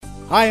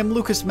Hi, I'm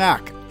Lucas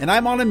Mack, and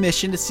I'm on a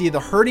mission to see the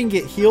hurting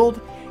get healed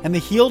and the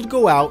healed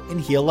go out and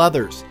heal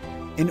others,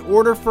 in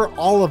order for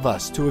all of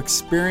us to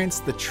experience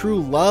the true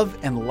love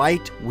and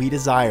light we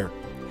desire.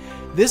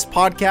 This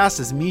podcast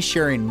is me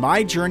sharing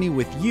my journey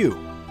with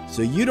you,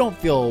 so you don't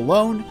feel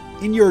alone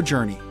in your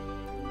journey.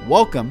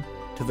 Welcome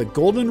to the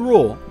Golden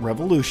Rule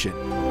Revolution.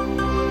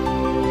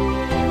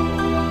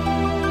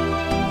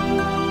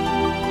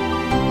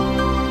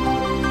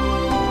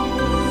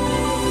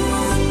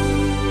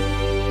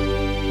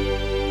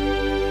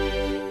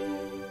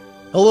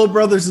 Hello,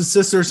 brothers and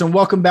sisters, and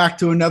welcome back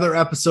to another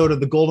episode of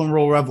the Golden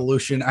Rule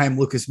Revolution. I am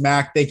Lucas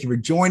Mack. Thank you for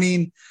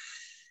joining.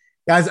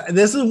 Guys,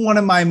 this is one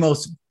of my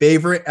most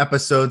favorite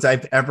episodes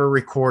I've ever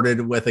recorded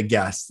with a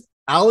guest.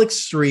 Alex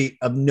Street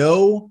of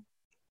No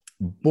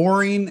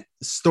Boring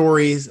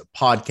Stories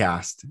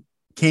podcast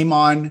came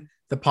on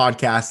the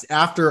podcast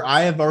after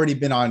I have already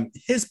been on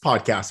his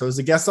podcast. I was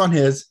a guest on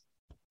his,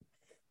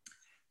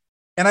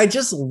 and I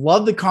just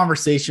love the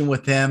conversation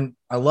with him.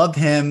 I love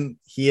him.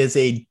 He is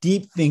a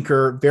deep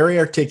thinker, very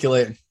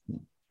articulate.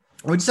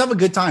 We just have a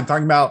good time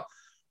talking about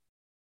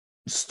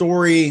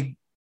story,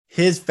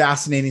 his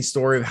fascinating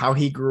story of how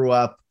he grew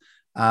up,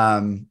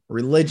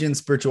 religion,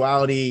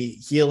 spirituality,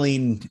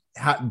 healing,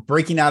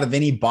 breaking out of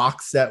any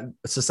box that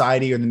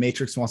society or the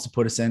matrix wants to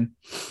put us in.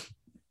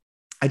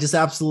 I just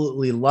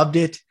absolutely loved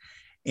it.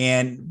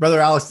 And Brother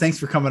Alex, thanks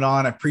for coming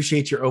on. I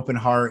appreciate your open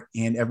heart,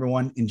 and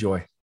everyone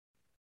enjoy.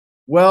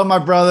 Well, my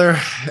brother,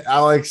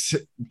 Alex,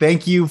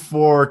 thank you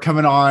for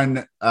coming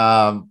on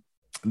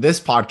this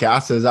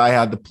podcast, as I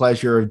had the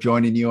pleasure of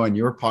joining you on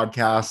your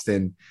podcast,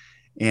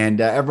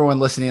 and everyone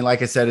listening.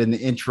 Like I said in the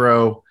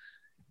intro,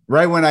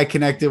 right when I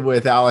connected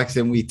with Alex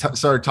and we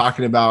started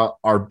talking about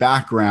our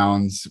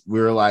backgrounds, we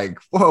were like,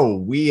 whoa,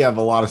 we have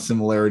a lot of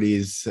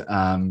similarities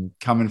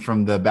coming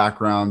from the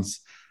backgrounds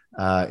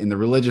in the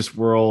religious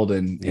world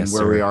and Yes,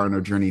 where sir. we are in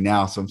our journey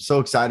now. So I'm so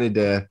excited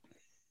to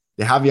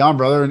have you on,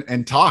 brother,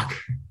 and talk.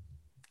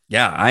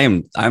 Yeah,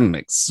 I'm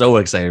so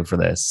excited for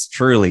this.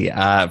 Truly,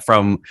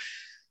 from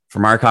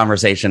our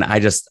conversation,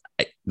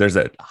 there's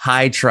a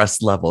high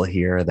trust level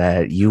here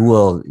that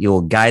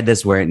you'll guide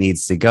this where it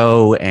needs to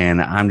go.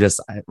 And I'm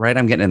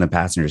getting in the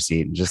passenger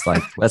seat and just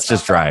like, let's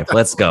just drive.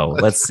 Let's go.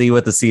 Let's see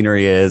what the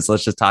scenery is.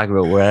 Let's just talk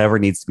about whatever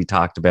needs to be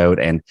talked about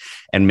and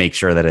make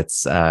sure that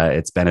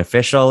it's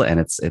beneficial and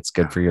it's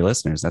good for your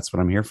listeners. That's what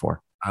I'm here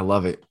for. I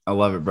love it. I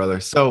love it, brother.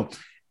 So,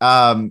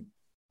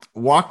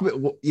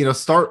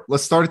 let's start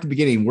at the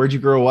beginning. Where'd you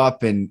grow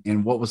up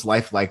and what was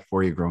life like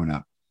for you growing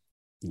up?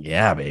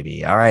 Yeah,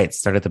 baby. All right.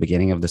 Start at the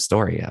beginning of the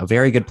story. A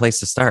very good place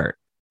to start.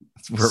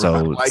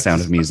 So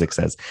Sound of Music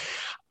says,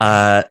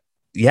 I'm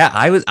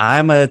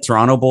a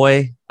Toronto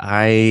boy.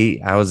 I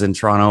was in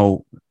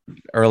Toronto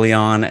early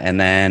on and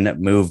then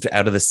moved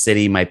out of the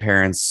city. My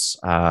parents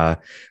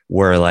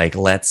were like,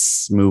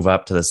 let's move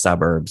up to the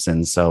suburbs.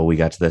 And so we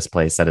got to this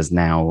place that is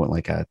now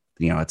like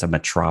it's a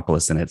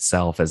metropolis in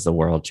itself as the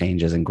world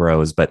changes and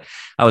grows. But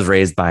I was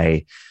raised by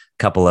a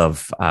couple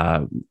of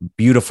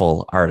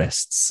beautiful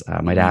artists.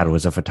 My dad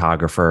was a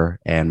photographer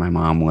and my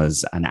mom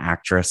was an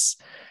actress,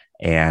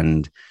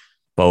 and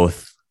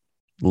both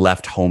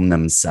left home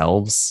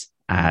themselves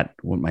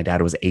when my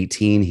dad was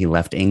 18. He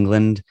left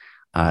England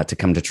to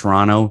come to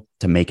Toronto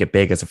to make it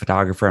big as a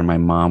photographer. And my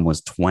mom was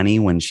 20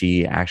 when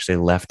she actually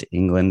left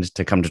England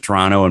to come to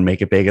Toronto and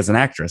make it big as an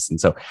actress. And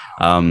so,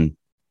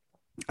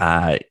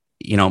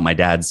 my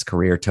dad's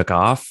career took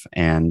off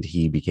and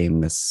he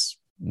became this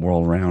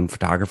world-renowned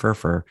photographer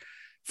for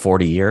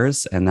 40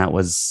 years. And that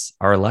was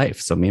our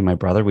life. So me and my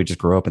brother, we just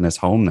grew up in this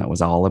home that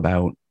was all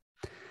about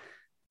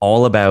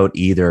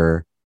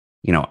either,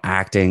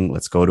 acting,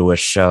 let's go to a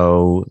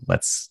show.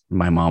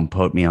 My mom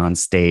put me on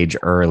stage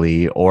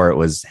early, or it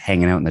was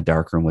hanging out in the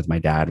darkroom with my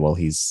dad while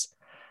he's,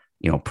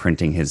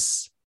 printing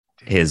his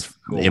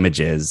cool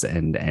images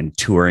and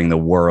touring the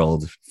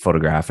world,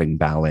 photographing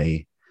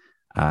ballet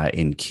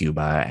in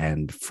Cuba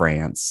and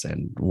France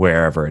and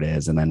wherever it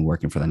is, and then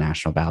working for the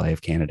National Ballet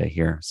of Canada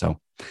here.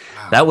 So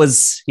that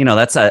was,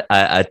 that's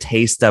a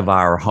taste of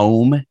our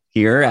home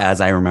here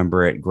as I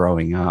remember it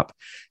growing up,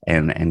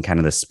 and kind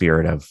of the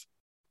spirit of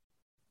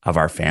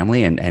our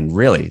family and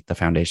really the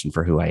foundation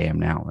for who I am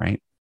now.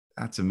 Right.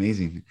 That's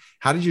amazing.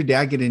 How did your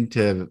dad get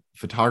into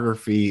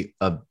photography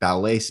of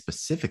ballet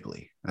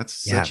specifically? That's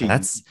such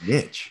a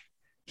niche.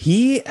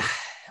 He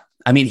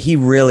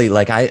really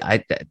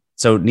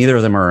so neither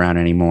of them are around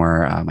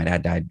anymore. My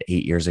dad died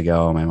 8 years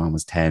ago. My mom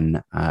was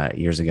 10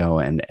 years ago.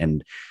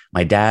 And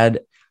my dad,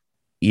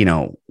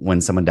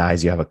 when someone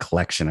dies, you have a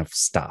collection of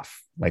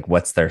stuff. Like,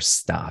 what's their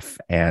stuff?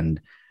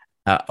 And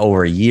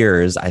over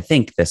years, I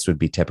think this would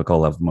be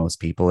typical of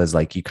most people, is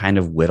like you kind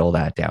of whittle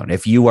that down.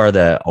 If you are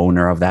the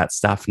owner of that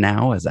stuff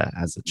now as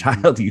a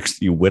child,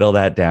 you whittle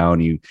that down,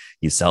 you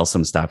sell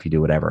some stuff, you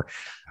do whatever.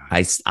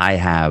 I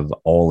have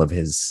all of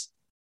his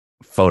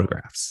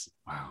photographs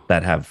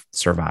that have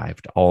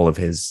survived, all of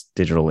his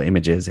digital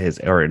images,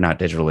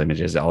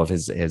 all of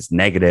his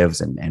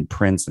negatives and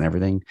prints and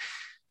everything,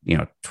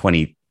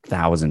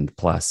 20,000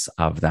 plus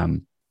of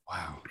them.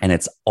 Wow. And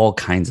it's all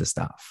kinds of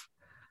stuff.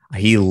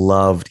 He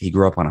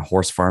grew up on a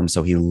horse farm,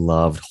 so he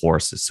loved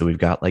horses. So we've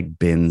got like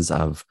bins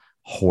of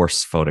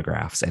horse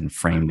photographs and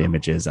framed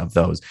images of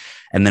those.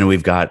 And then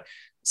we've got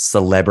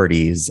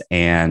celebrities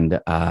and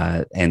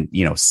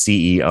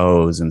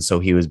CEOs. And so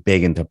he was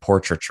big into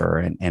portraiture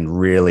and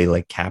really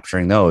like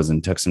capturing those,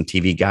 and took some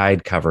TV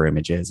guide cover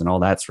images and all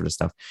that sort of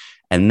stuff.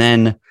 And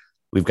then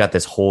we've got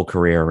this whole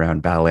career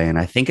around ballet. And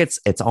I think it's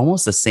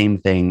almost the same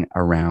thing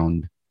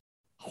around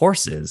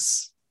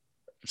horses,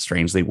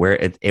 strangely, where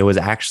it was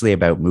actually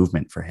about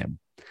movement for him.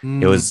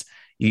 It was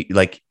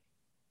like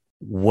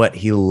what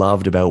he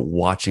loved about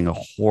watching a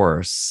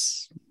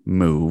horse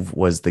move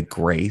was the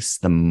grace,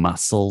 the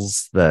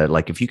muscles, the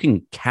like, if you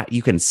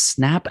can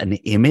snap an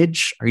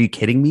image, are you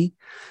kidding me,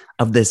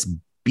 of this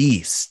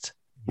beast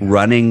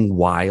running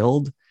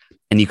wild,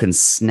 and you can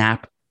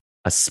snap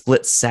a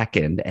split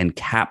second and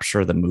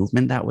capture the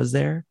movement that was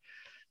there.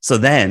 So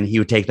then he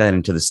would take that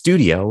into the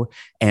studio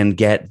and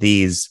get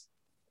these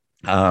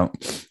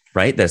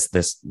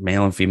this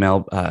male and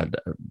female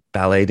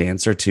ballet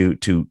dancer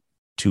to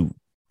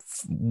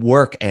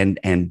work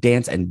and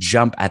dance and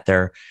jump at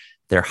their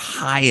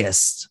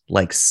highest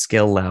like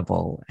skill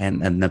level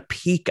and the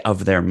peak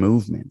of their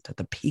movement, at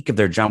the peak of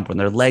their jump, when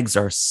their legs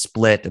are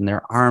split and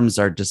their arms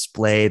are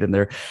displayed and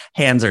their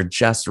hands are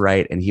just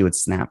right. And he would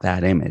snap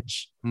that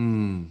image.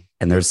 And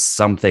there's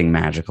something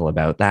magical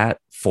about that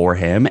for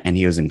him. And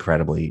he was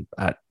incredibly,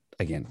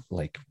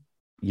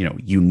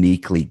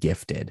 uniquely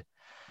gifted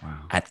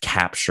at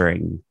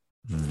capturing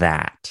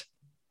that.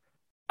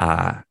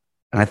 And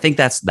I think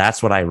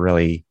that's what I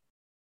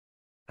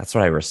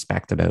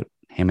respect about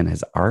him and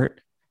his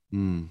art.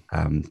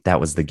 That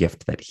was the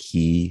gift that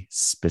he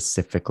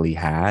specifically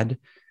had.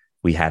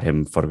 We had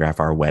him photograph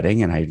our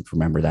wedding, and I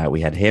remember that we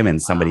had him and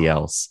somebody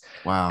else.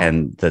 Wow.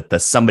 And the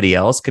somebody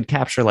else could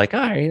capture like, all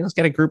right, let's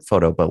get a group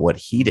photo. But what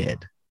he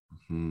did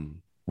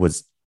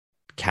was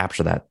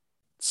capture that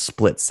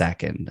split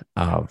second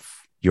of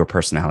your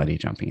personality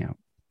jumping out.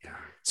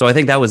 So I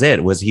think that was it.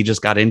 He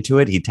just got into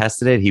it. He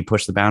tested it. He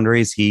pushed the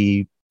boundaries.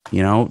 He,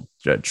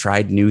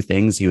 tried new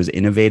things. He was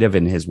innovative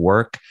in his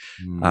work,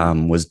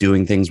 was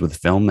doing things with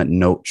film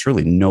that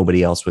truly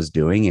nobody else was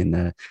doing in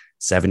the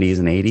 70s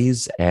and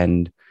 80s,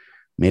 and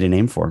made a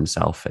name for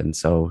himself. And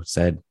so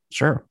said,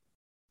 sure,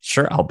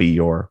 I'll be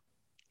your,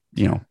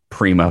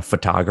 prima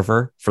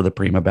photographer for the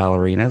prima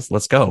ballerinas.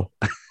 Let's go.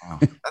 Wow.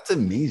 That's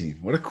amazing.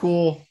 What a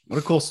cool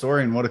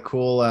story, and what a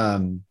cool,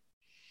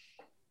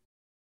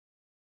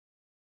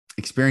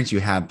 experience you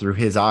had through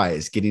his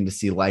eyes, getting to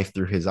see life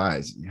through his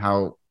eyes.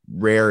 How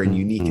rare and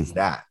unique is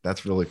that?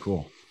 That's really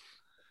cool.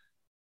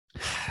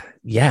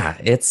 Yeah,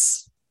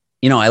 it's,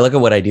 I look at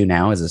what I do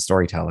now as a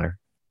storyteller,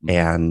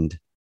 and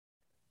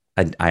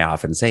I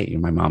often say,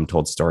 my mom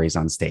told stories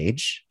on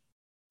stage,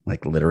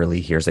 like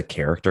literally, here's a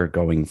character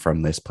going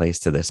from this place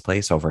to this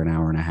place over an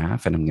hour and a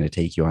half, and I'm going to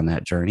take you on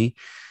that journey.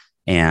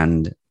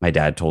 And my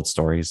dad told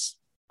stories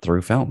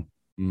through film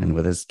and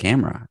with his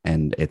camera,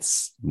 and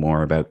it's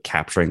more about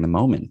capturing the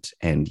moment,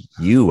 and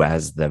you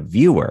as the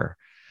viewer,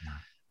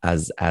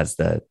 as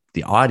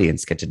the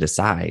audience, get to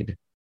decide,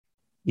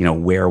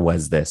 where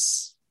was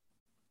this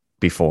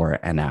before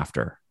and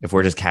after. If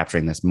we're just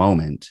capturing this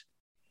moment,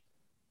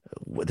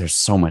 there's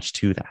so much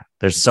to that.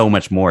 There's so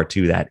much more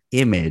to that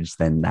image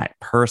than that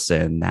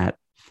person, that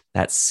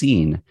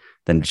scene,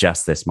 than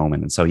just this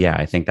moment. And so, yeah,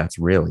 I think that's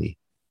really,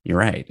 you're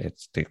right.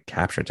 It's to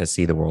capture, to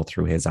see the world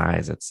through his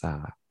eyes. It's,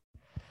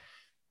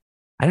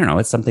 I don't know.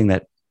 It's something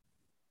that,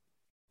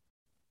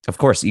 of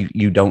course,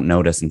 you don't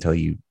notice until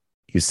you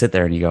sit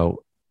there and you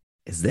go,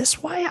 is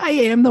this why I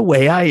am the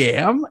way I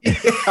am?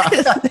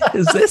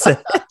 Is this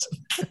it?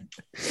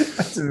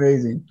 That's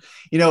amazing.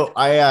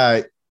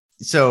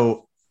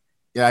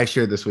 I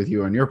shared this with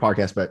you on your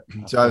podcast, but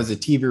so I was a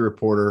TV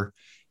reporter,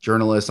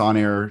 journalist, on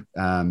air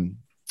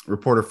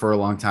reporter for a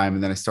long time.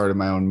 And then I started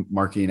my own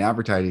marketing and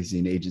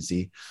advertising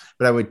agency,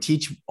 but I would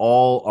teach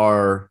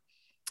all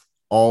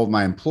of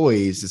my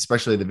employees,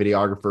 especially the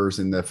videographers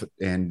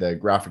and the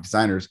graphic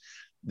designers,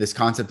 this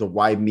concept of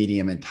wide,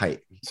 medium, and tight.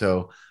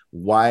 So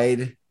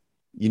wide,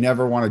 you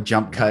never want to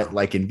jump cut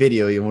like in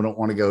video. You don't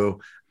want to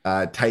go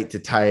tight to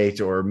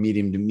tight or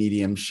medium to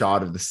medium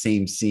shot of the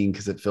same scene,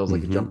 because it feels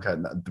like a jump cut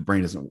and the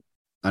brain doesn't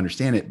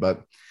understand it.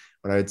 But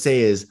what I would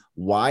say is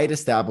wide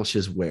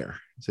establishes where.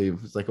 So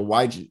it's like a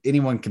wide,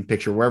 anyone can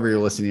picture wherever you're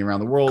listening around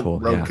the world, cool,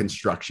 road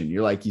construction.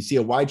 You're like, you see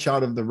a wide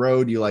shot of the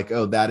road. You're like,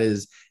 oh, that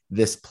is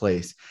this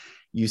place.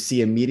 You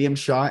see a medium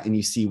shot and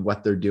you see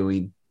what they're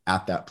doing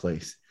at that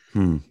place.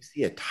 You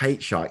see a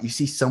tight shot. You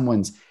see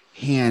someone's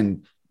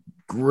hand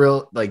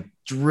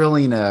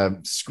drilling a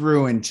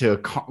screw into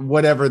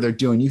whatever they're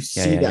doing. You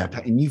see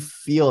that and you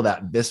feel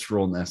that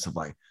visceralness of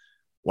like,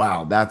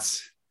 wow,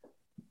 that's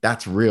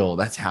real.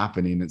 That's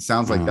happening. It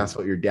sounds like that's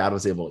what your dad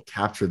was able to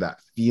capture, that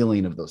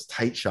feeling of those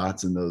tight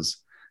shots and those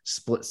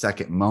split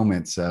second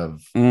moments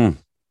of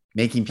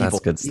making people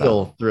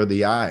feel through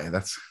the eye.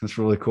 That's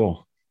really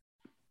cool.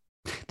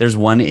 There's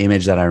one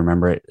image that I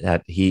remember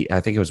that I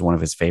think it was one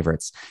of his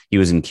favorites. He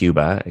was in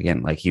Cuba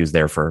again, like he was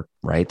there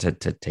to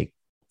take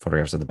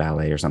photographs of the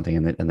ballet or something.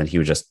 And then he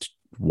would just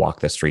walk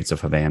the streets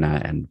of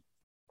Havana. And,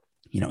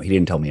 he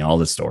didn't tell me all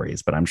the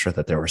stories, but I'm sure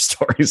that there were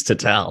stories to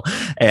tell.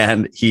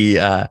 And he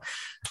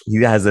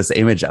has this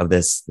image of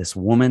this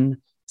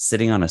woman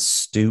sitting on a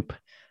stoop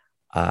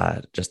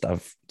just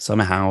of some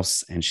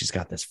house, and she's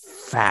got this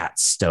fat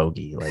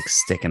stogie like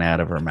sticking out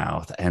of her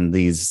mouth, and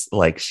these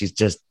like she's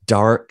just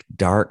dark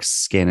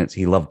skin.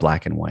 He loved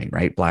black and white,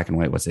 right? Black and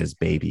white was his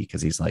baby,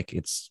 because he's like,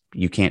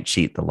 you can't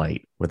cheat the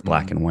light with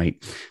black and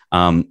white.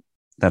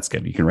 That's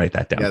good. You can write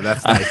that down. Yeah,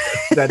 that's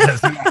nice. That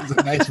has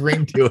a nice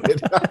ring to it.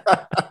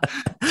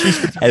 She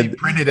should be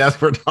printed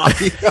as we're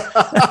talking.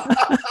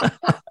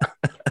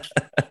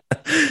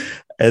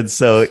 And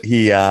so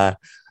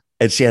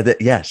and she had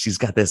that. Yeah, she's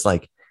got this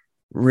like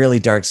really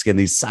dark skin,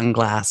 these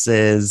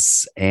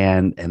sunglasses,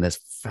 and this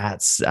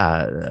fat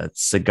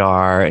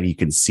cigar, and you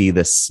can see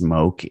the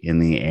smoke in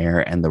the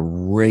air and the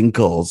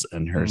wrinkles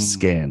in her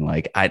skin.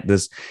 Like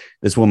this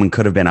woman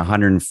could have been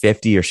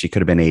 150 or she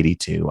could have been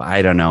 82.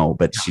 I don't know,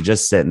 but she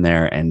just sitting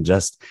there and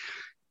just,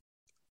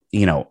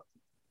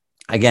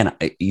 again,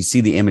 you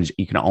see the image,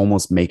 you can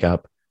almost make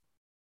up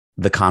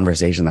the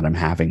conversation that I'm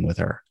having with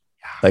her.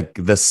 Like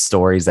the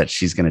stories that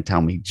she's going to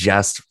tell me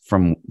just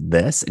from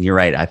this. And you're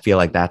right. I feel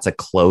like that's a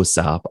close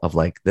up of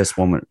like this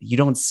woman. You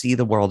don't see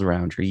the world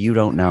around her. You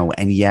don't know.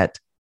 And yet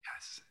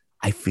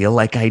I feel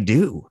like I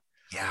do.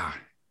 Yeah.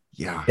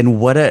 Yeah. And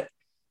what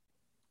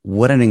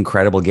an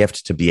incredible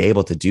gift to be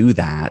able to do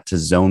that, to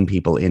zone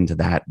people into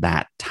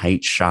that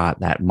tight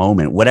shot, that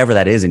moment, whatever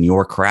that is in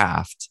your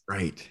craft.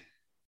 Right.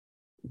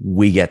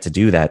 We get to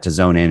do that, to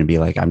zone in and be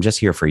like, I'm just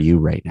here for you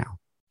right now.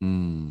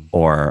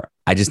 Or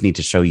I just need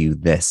to show you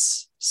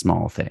this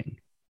small thing,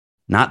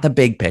 not the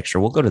big picture.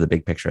 We'll go to the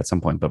big picture at some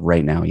point, but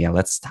right now,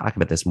 let's talk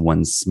about this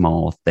one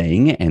small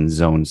thing and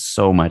zone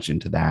so much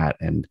into that.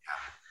 And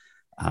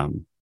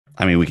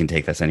we can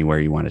take this anywhere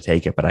you want to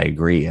take it, but I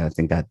agree. I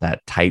think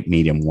that tight,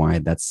 medium,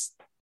 wide, that's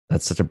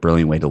such a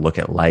brilliant way to look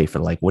at life.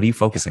 And like, what are you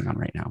focusing on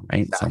right now?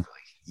 Right. Exactly.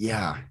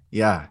 So,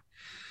 yeah.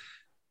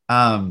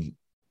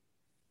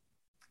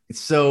 It's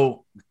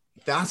so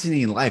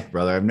fascinating life,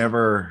 brother. I've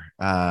never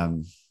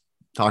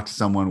talked to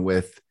someone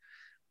with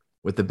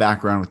the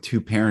background with two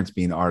parents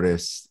being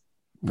artists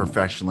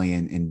professionally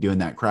and doing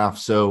that craft.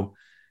 So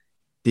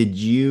did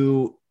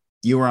you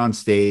were on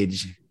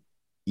stage,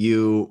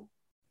 you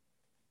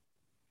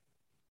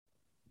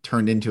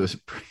turned into a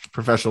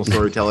professional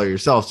storyteller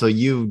yourself. So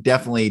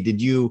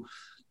did you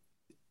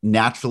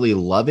naturally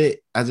love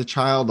it as a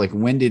child? Like,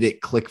 when did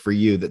it click for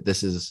you that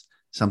this is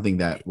something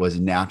that was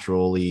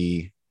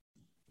naturally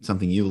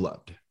something you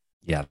loved?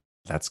 Yeah,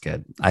 that's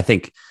good. I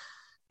think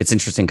it's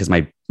interesting because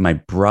my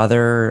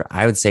brother,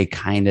 I would say,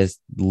 kind of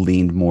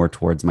leaned more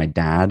towards my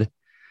dad.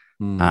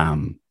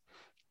 And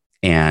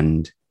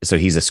so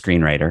he's a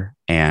screenwriter,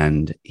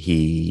 and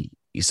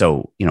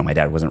my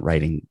dad wasn't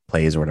writing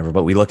plays or whatever,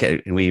 but we look at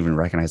it and we even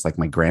recognize, like,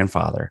 my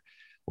grandfather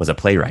was a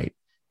playwright.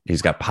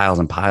 He's got piles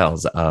and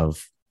piles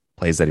of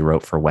plays that he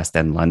wrote for West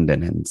End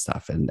London and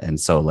stuff. And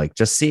so, like,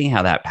 just seeing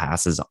how that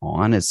passes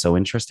on is so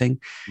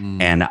interesting.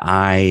 And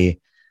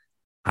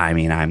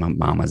I'm a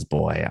mama's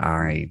boy.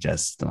 I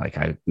just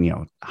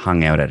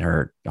hung out at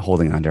her,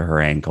 holding onto her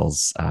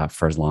ankles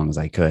for as long as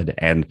I could.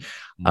 And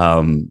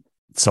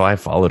so I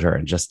followed her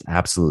and just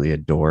absolutely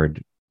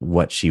adored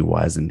what she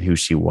was and who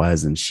she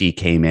was. And she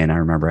came in, I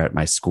remember, at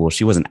my school.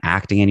 She wasn't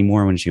acting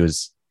anymore when she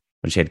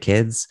had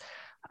kids.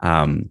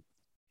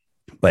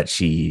 But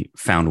she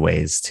found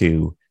ways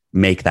to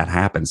make that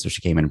happen. So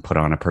she came in and put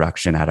on a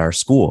production at our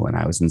school, and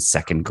I was in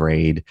second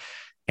grade,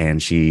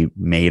 and she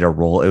made a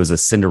role. It was a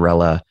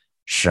Cinderella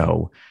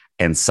show,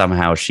 and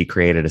somehow she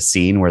created a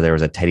scene where there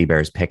was a teddy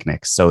bear's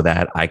picnic so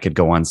that I could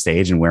go on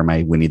stage and wear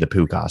my Winnie the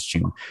Pooh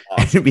costume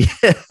and be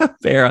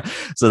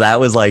Farrah. So that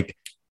was like,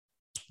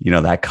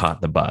 that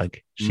caught the bug.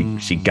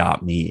 She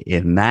got me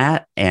in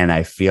that, and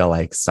I feel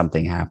like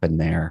something happened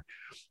there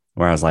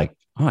where I was like,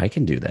 oh, I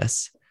can do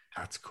this.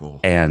 That's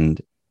cool.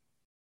 And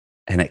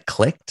it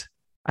clicked,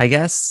 I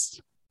guess.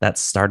 That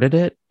started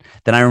it.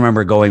 Then I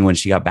remember going, when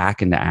she got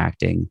back into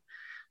acting,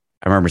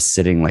 I remember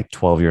sitting, like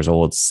 12 years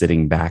old,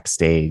 sitting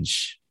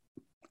backstage.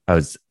 I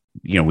was,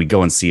 we'd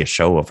go and see a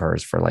show of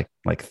hers for like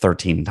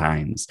 13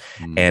 times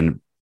and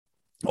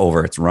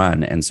over its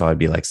run. And so I'd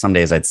be like, some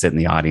days I'd sit in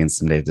the audience,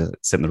 some days I'd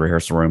sit in the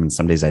rehearsal room, and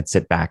some days I'd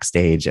sit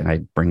backstage and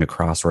I'd bring a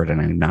crossword,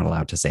 and I'm not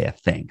allowed to say a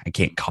thing. I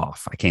can't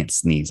cough. I can't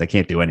sneeze. I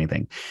can't do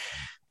anything.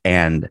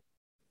 And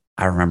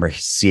I remember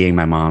seeing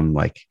my mom,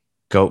 like,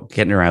 go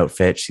get in her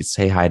outfit. She'd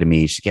say hi to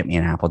me. She'd get me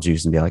an apple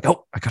juice and be like,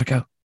 oh, I gotta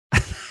go.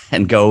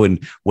 And go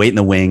and wait in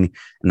the wing.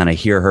 And then I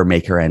hear her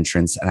make her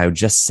entrance, and I would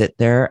just sit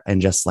there and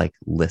just like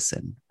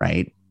listen,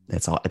 right?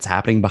 It's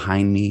happening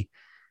behind me.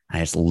 And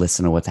I just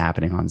listen to what's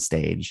happening on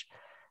stage.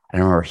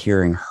 And I remember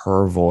hearing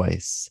her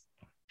voice.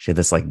 She had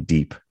this like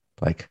deep,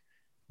 like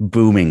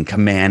booming,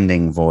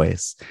 commanding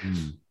voice.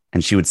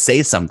 And she would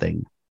say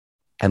something,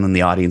 and then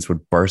the audience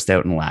would burst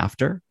out in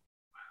laughter.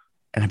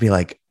 And I'd be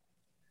like,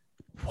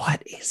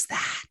 what is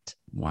that?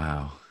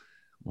 Wow.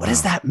 What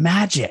is that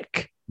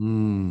magic?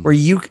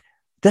 Where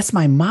that's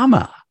my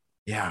mama.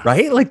 Yeah.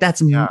 Right. Like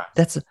that's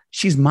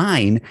she's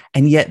mine.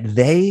 And yet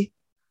they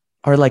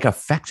are like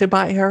affected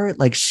by her.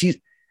 Like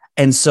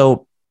and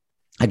so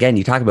again,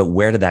 you talk about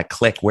where did that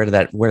click? Where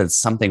did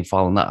something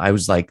fall in love? I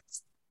was like,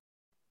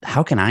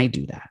 how can I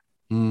do that?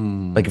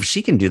 Like if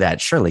she can do that,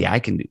 surely I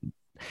can do.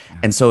 Yeah.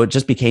 And so it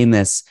just became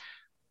this,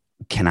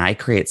 can I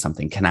create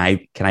something? Can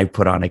I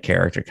put on a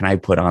character? Can I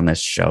put on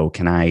this show?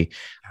 Can I,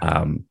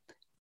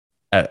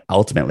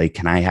 ultimately,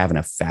 can I have an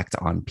effect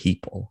on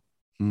people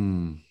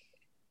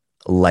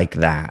like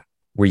that,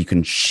 where you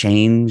can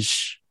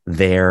change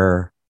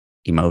their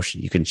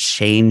emotion, you can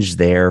change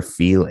their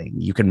feeling,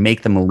 you can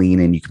make them lean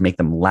in, you can make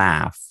them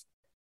laugh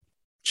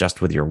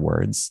just with your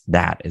words.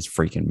 That is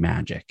freaking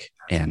magic.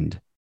 And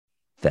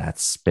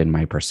that's been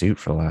my pursuit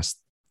for the last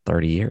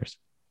 30 years.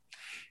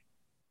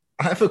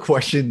 I have a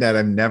question that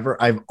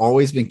I've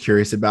always been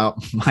curious about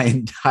my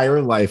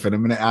entire life. And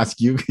I'm going to ask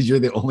you because you're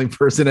the only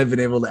person I've been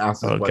able to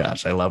ask. Oh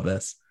gosh, I love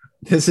this.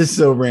 This is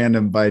so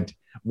random, but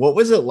what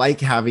was it like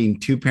having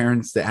two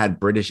parents that had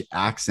British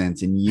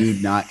accents and you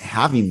not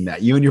having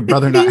that, you and your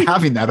brother not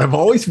having that? I've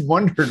always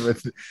wondered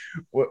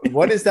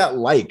what is that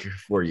like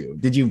for you?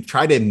 Did you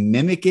try to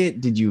mimic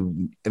it?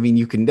 You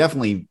can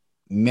definitely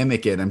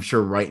mimic it, I'm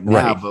sure right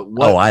now, but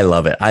I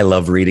love it. I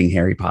love reading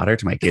Harry Potter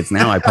to my kids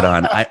now. I put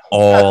on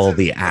all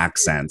the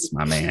accents,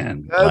 my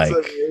man. That's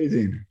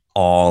amazing.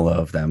 All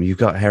of them. You've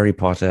got Harry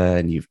Potter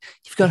and you've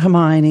got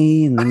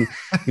Hermione, and then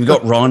you've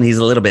got Ron. He's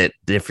a little bit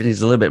different.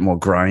 He's a little bit more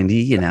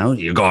grindy,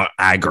 You've got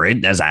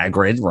Hagrid. There's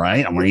Hagrid,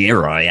 right?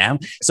 Here I am.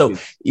 So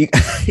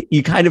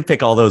you kind of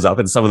pick all those up,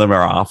 and some of them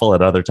are awful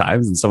at other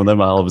times, and some of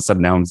them all of a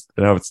sudden now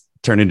it's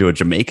turned into a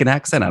Jamaican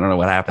accent. I don't know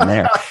what happened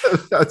there.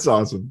 That's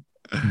awesome.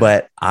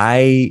 But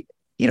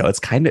it's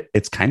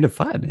kind of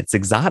fun. It's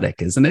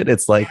exotic, isn't it?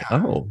 It's like,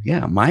 oh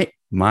yeah,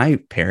 my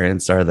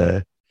parents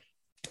are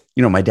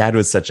my dad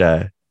was such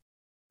a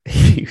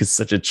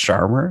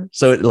charmer.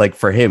 So like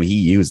for him, he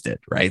used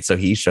it, right? So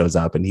he shows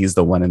up and he's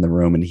the one in the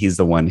room, and he's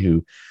the one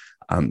who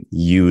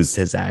used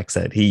his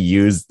accent. He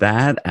used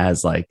that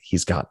as like,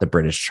 he's got the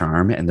British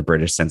charm and the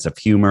British sense of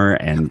humor,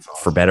 and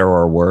for better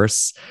or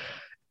worse,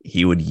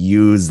 he would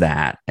use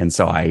that. And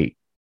so I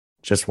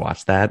just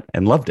watched that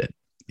and loved it.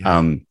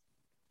 Yeah.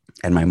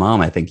 And my mom,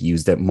 I think,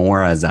 used it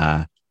more as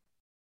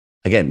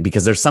again,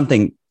 because there's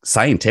something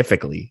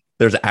scientifically,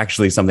 there's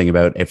actually something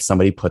about if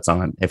somebody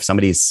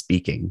is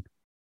speaking,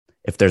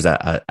 if there's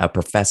a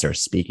professor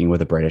speaking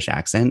with a British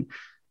accent,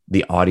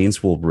 the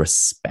audience will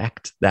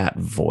respect that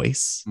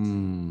voice,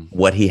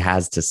 what he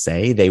has to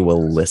say. They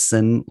will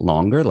listen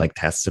longer. Like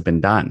tests have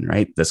been done,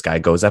 right? This guy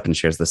goes up and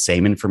shares the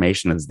same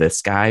information as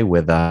this guy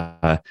with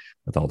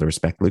all due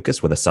respect,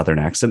 Lucas, with a Southern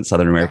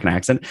American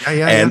accent.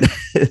 And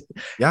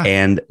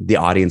the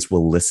audience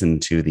will listen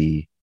to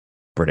the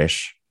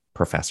British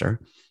professor.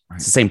 Right.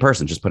 It's the same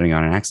person, just putting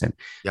on an accent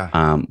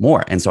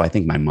more. And so I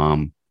think my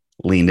mom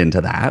leaned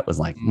into that, was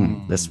like,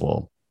 this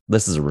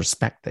is a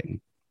respect thing.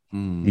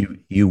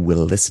 You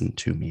will listen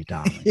to me,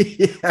 darling.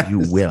 Yes. You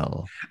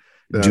will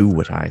do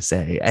what I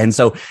say. And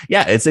so,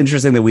 it's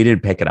interesting that we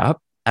didn't pick it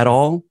up at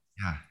all.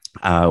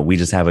 Yeah. We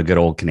just have a good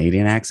old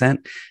Canadian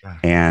accent. Yeah.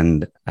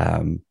 And,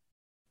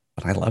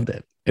 but I loved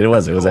it. It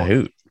was a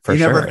hoot for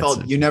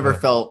sure. You never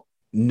felt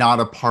not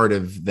a part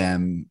of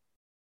them.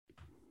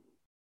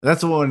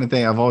 That's one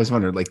thing I've always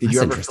wondered. Like, did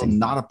you ever feel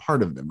not a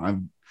part of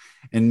them?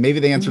 And maybe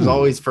the answer is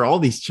always for all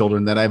these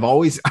children that I've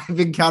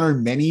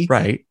encountered many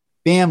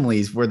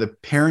families where the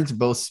parents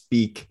both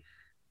speak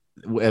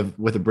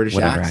with a British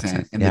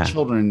accent, and the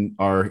children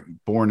are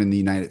born in the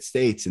United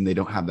States and they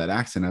don't have that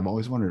accent. I've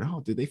always wondered,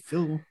 do they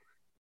feel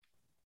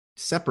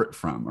separate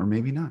from, or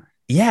maybe not?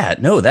 Yeah,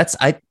 no,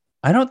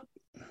 I don't.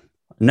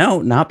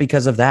 No, not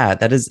because of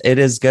that. It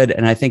is good.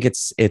 And I think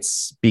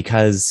it's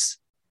because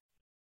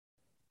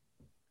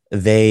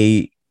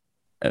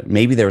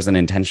maybe there was an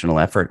intentional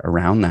effort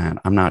around that.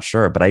 I'm not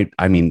sure, but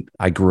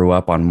I grew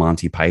up on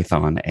Monty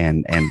Python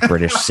and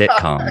British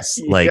sitcoms.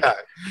 Like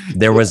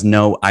there was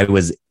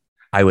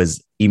I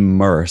was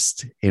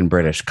immersed in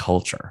British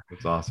culture.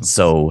 That's awesome.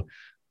 So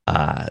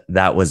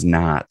that was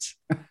not,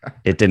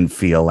 it didn't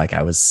feel like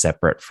I was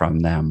separate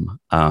from them.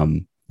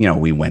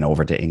 We went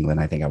over to England.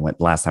 I think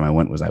last time I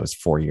went I was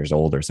 4 years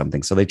old or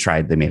something. So they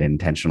made an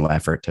intentional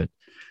effort to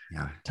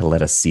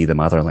let us see the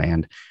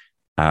motherland.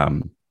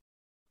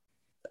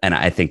 And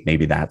I think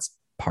maybe that's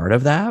part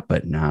of that,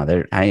 but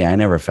no, I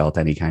never felt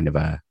any kind of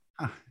it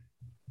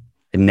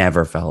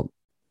never felt,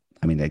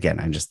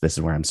 again, this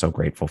is where I'm so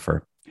grateful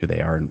for who they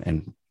are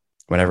and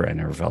whatever. I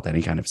never felt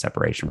any kind of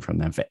separation from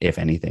them. If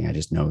anything, I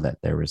just know that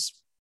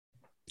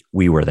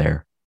we were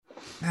there.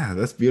 Yeah,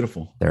 that's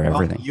beautiful. They're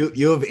everything.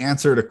 You have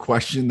answered a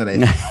question that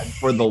I've had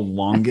for the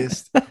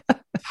longest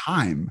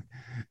time.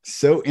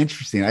 So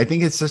interesting. I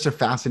think it's such a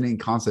fascinating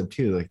concept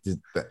too, like the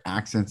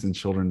accents in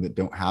children that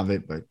don't have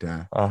it, but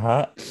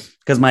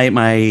because my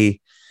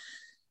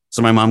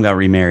mom got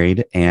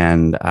remarried,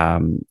 and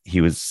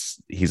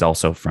he's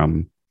also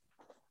from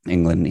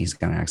England. He's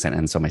got an accent.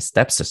 And so my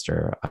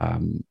stepsister,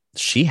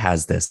 she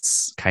has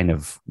this kind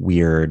of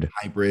weird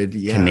hybrid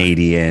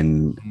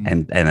Canadian,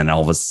 and then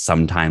all of a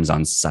sometimes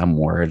on some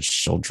words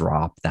she'll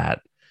drop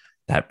that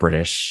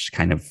British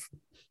kind of,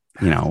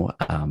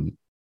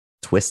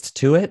 twist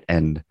to it.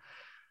 And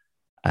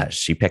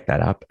she picked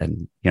that up,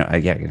 and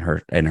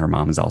and her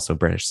mom is also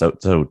British,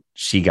 so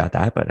she got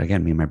that. But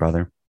again, me and my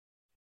brother,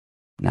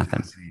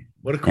 nothing.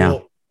 What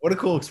a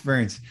cool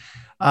experience.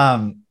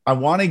 I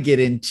want to get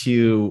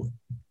into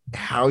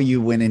how you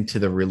went into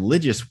the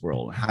religious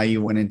world, how you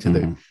went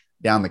into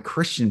down the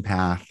Christian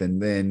path,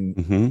 and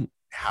then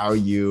how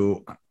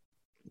you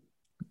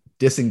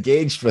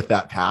disengaged with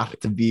that path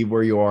to be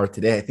where you are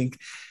today. I think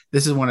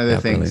this is one of the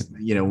things,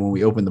 when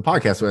we opened the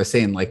podcast, what I was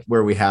saying, like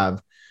where we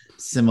have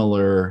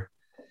similar,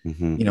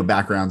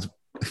 backgrounds,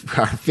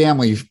 our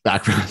family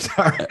backgrounds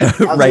are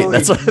right.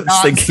 That's what I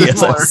was thinking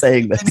as I was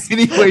saying this. In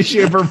any way,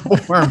 shape, or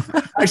form.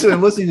 Actually,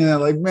 I'm listening to that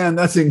like, man,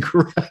 that's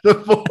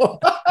incredible.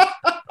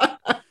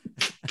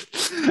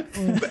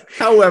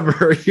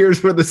 However,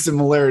 here's where the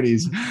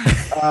similarities.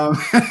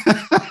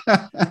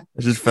 I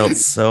just felt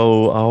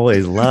so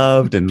always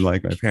loved, and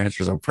like my parents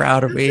were so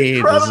proud of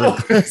me.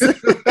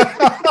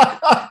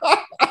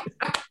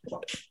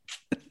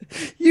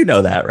 You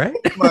know that, right?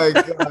 Oh my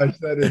gosh,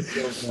 that is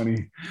so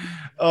funny.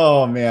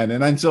 Oh man.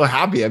 And I'm so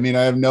happy. I mean,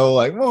 I have no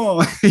like,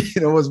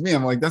 it was me.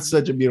 I'm like, that's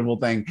such a beautiful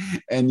thing.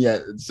 And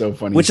yet it's so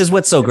funny. Which is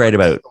what's so great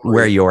about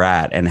where you're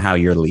at and how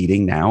you're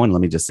leading now. And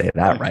let me just say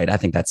that, right? I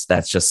think that's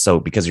just so,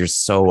 because you're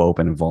so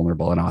open and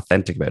vulnerable and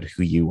authentic about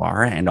who you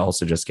are, and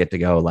also just get to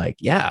go like,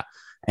 yeah,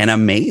 and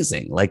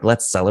amazing. Like,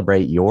 let's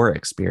celebrate your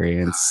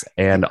experience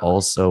and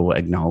also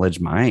acknowledge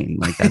mine.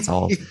 Like that's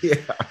all. Yeah.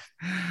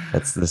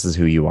 This is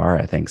who you are,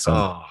 I think.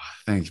 So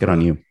thanks. Good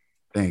on you.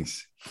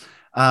 Thanks.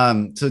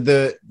 So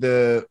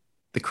the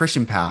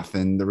Christian path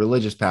and the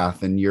religious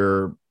path and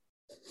your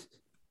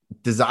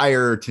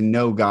desire to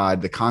know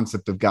God, the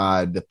concept of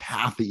God, the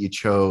path that you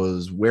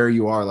chose, where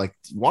you are, like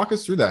walk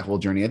us through that whole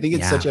journey. I think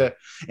it's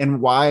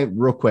and why,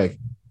 real quick,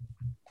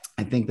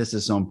 I think this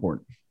is so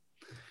important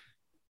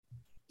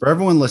for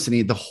everyone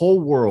listening. The whole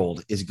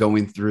world is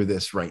going through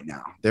this right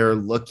now.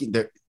 They're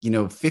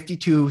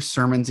 52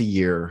 sermons a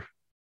year,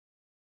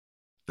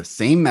 the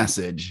same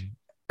message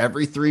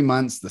every 3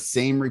 months, the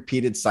same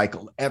repeated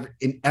cycle,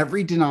 in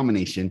every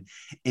denomination,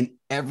 in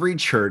every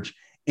church,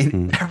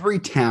 in every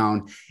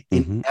town,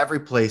 in every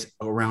place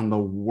around the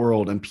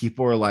world. And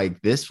people are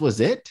like, this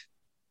was it?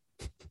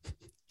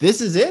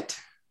 This is it?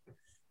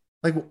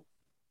 Like,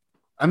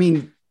 I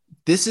mean,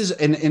 this is,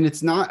 and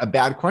it's not a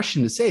bad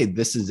question to say,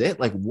 this is it.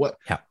 Like, what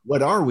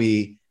are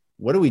we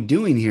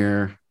doing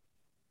here?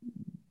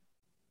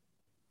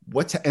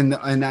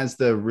 And as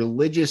the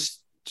religious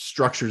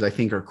structures, I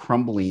think, are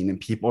crumbling and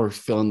people are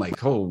feeling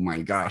like, oh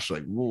my gosh,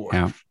 like,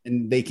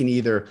 and they can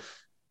either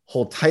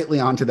hold tightly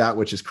onto that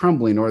which is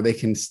crumbling, or they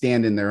can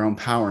stand in their own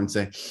power and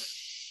say,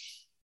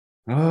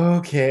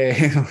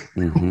 okay,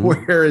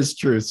 where is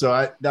truth?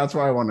 So that's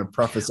why I want to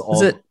preface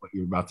all of what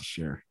you're about to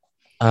share.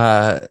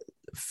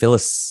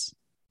 Phyllis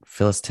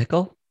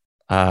Tickle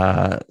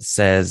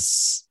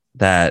says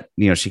that,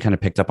 she kind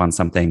of picked up on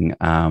something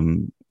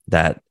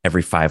that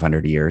every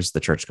 500 years the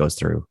church goes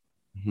through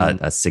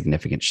a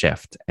significant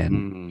shift.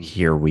 And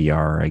here we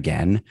are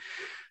again,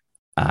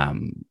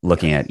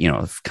 looking at,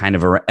 kind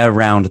of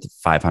around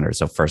 500.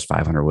 So first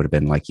 500 would have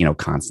been like,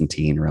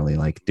 Constantine really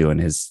like doing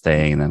his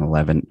thing. And then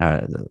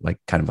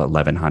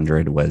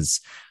 1100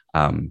 was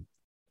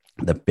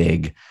the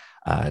big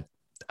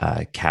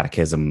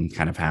catechism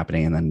kind of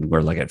happening. And then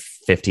we're like at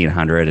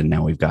 1500, and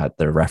now we've got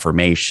the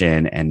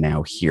Reformation, and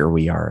now here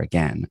we are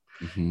again.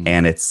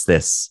 And it's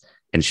this.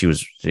 And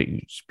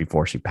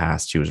before she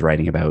passed, she was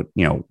writing about,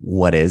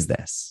 what is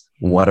this?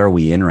 What are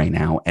we in right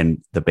now?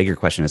 And the bigger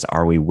question is,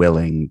 are we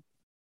willing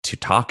to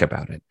talk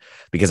about it?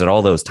 Because at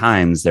all those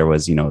times there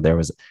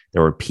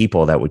were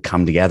people that would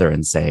come together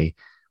and say,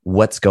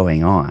 what's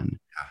going on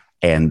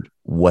and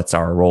what's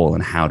our role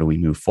and how do we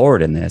move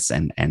forward in this?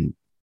 And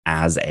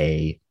as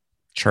a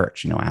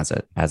church,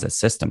 as a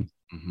system.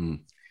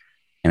 And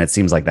it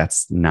seems like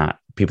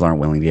people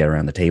aren't willing to get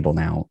around the table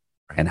now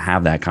and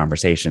have that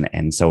conversation.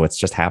 And so it's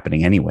just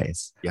happening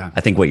anyways. Yeah.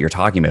 I think what you're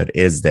talking about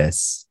is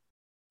this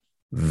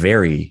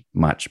very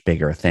much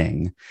bigger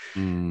thing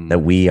that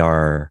we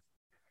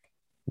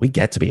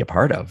get to be a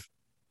part of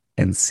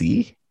and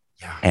see.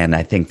 Yeah. And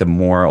I think the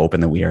more open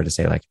that we are to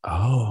say like,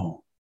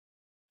 oh,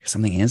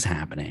 something is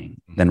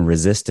happening, then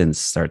resistance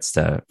starts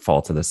to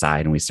fall to the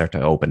side, and we start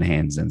to open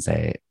hands and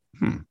say,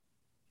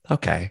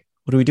 okay,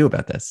 what do we do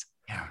about this?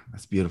 Yeah,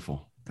 that's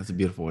beautiful. That's a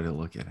beautiful way to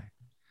look at it.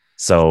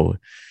 So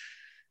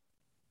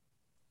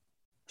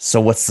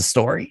what's the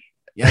story?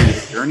 Yeah,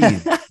 your journey.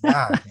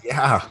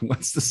 Yeah.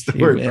 What's the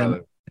story,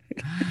 brother?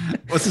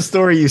 What's the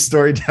story, you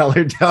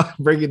storyteller?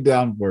 Break it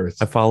down for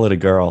us. I followed a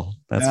girl.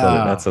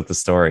 That's what the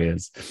story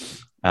is.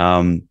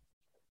 You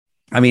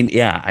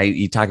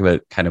talk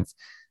about kind of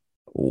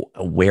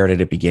where did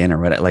it begin or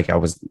what? Like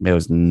there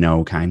was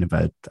no kind of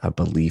a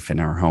belief in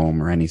our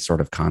home or any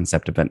sort of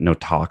concept of it, no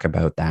talk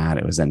about that.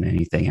 It wasn't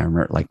anything. I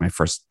remember like my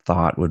first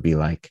thought would be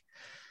like,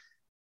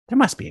 there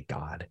must be a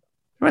God.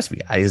 There must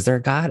be. Is there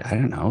a God? I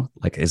don't know.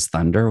 Like, is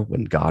thunder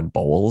when God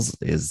bowls?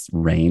 Is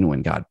rain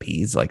when God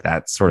pees? Like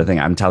that sort of thing.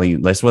 I'm telling you,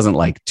 this wasn't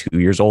like 2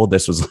 years old.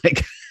 This was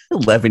like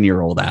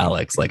 11-year-old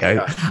Alex. Like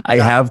I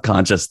have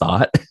conscious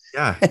thought.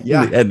 Yeah.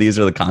 And these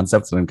are the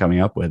concepts that I'm coming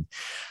up with.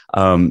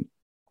 And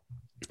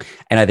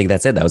I think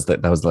that's it.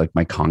 That was like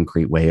my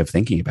concrete way of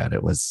thinking about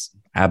it was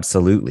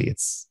absolutely.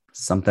 It's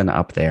something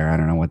up there. I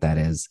don't know what that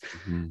is.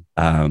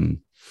 Mm-hmm.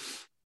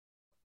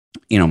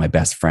 My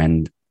best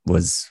friend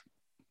was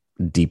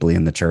deeply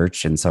in the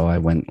church. And so I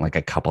went like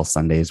a couple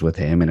Sundays with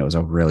him and it was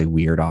a really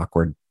weird,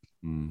 awkward,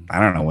 I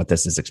don't know what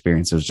this is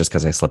experience. It was just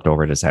because I slept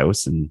over at his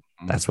house and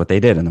that's what they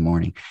did in the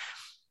morning.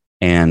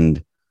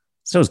 And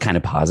so it was kind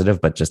of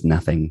positive, but just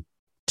nothing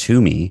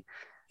to me.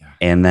 Yeah.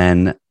 And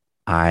then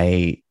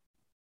I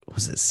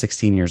was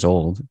 16 years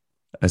old.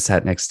 I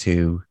sat next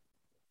to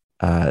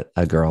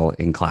a girl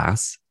in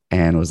class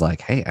and was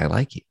like, "Hey, I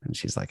like you." And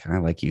she's like, "I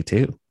like you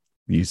too,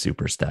 you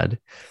super stud."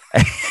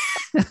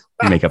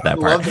 Make up that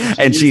part.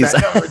 And she's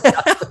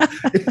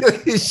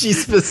she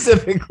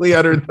specifically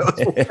uttered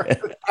those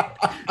words.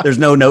 There's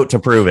no note to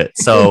prove it.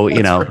 So,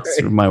 right.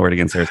 It's my word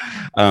against hers.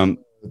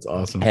 That's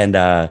awesome.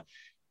 And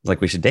like,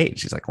 we should date.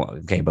 She's like, "Well,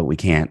 okay, but we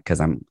can't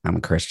because I'm a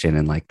Christian.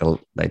 And like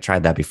I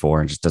tried that before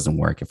and it just doesn't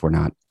work if we're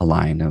not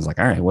aligned." And I was like,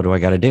 "All right, what do I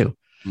got to do?"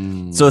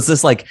 So it's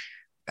just like,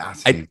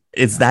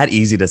 it's that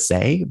easy to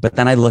say, but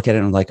then I look at it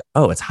and I'm like,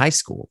 oh, it's high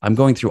school. I'm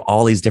going through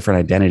all these different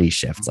identity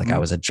shifts. Like I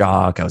was a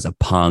jock, I was a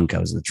punk, I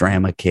was a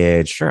drama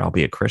kid. Sure, I'll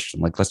be a Christian.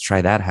 Like, let's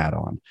try that hat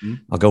on.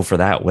 I'll go for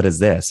that. What is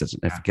this? If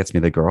it gets me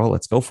the girl,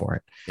 let's go for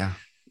it. Yeah.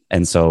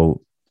 And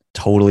so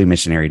totally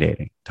missionary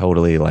dating,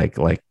 totally like,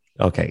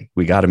 okay,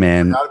 we got him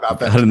in,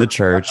 got in the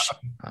church.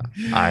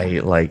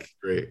 I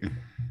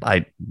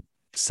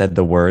said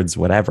the words,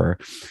 whatever,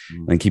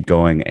 and keep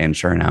going. And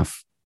sure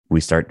enough, we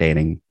start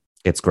dating.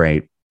 It's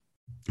great.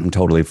 I'm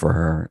totally for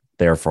her,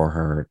 there for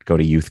her, go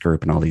to youth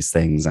group and all these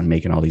things. I'm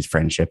making all these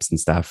friendships and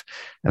stuff.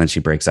 And then she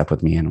breaks up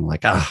with me and I'm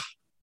like,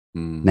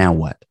 now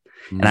what?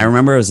 And I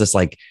remember it was this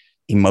like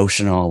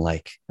emotional,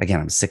 like, again,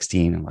 I'm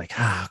 16. I'm like,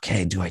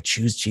 okay, do I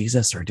choose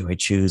Jesus or do I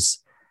choose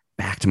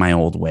back to my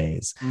old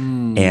ways?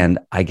 And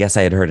I guess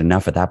I had heard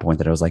enough at that point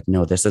that I was like,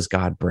 no, this is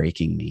God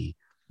breaking me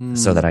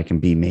so that I can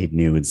be made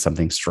new in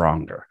something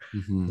stronger,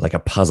 like a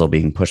puzzle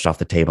being pushed off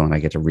the table and I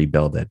get to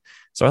rebuild it.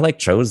 So I like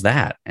chose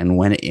that and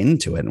went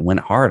into it and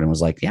went hard and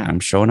was like, yeah, I'm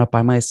showing up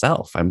by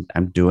myself. I'm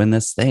doing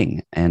this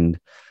thing. And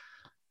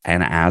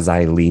as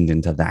I leaned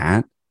into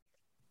that,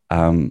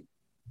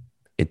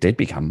 it did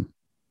become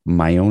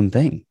my own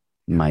thing,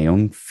 my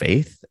own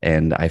faith.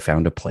 And I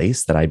found a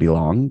place that I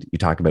belonged. You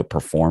talk about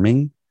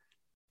performing.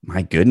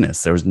 My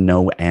goodness, there was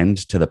no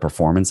end to the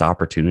performance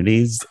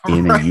opportunities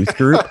in a youth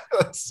group.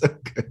 So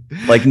good.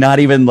 Like, not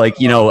even like,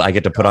 I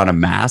get to put on a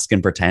mask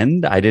and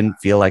pretend. I didn't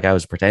feel like I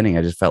was pretending.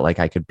 I just felt like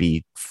I could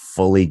be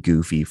fully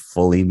goofy,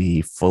 fully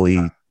me, fully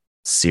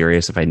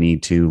serious if I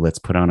need to. Let's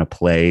put on a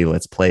play.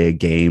 Let's play a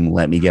game.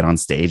 Let me get on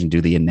stage and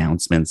do the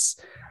announcements.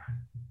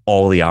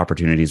 All the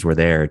opportunities were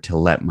there to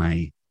let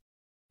my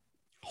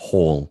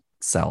whole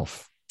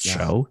self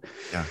show.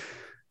 Yeah.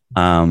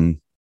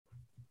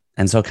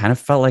 And so it kind of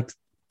felt like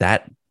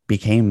that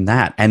became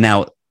that. And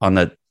now on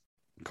the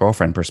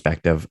girlfriend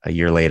perspective, a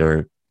year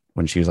later,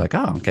 when she was like,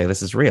 oh, okay,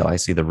 this is real. I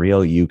see the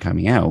real you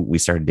coming out. We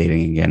started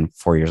dating again.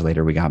 4 years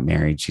later, we got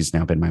married. She's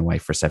now been my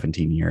wife for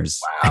 17 years.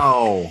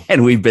 Wow.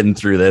 And we've been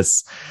through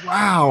this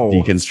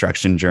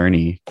deconstruction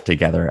journey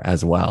together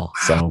as well.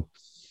 Wow. So,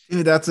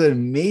 dude, that's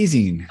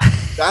amazing.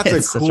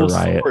 That's a cool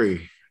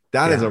story.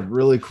 That is a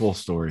really cool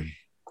story.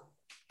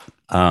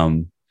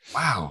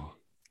 Wow.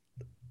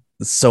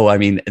 So, I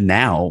mean,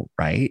 now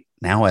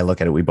I look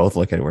at it, we both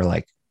look at it, we're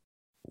like,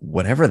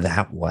 whatever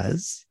that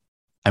was,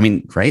 I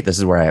mean, right. This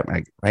is where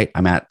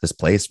I'm at this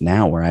place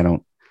now where I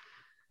don't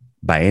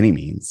by any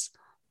means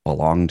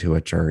belong to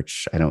a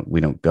church. We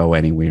don't go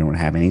anywhere. We don't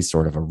have any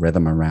sort of a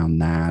rhythm around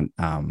that.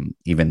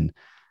 Even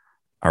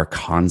our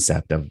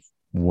concept of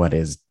what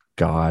is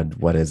God,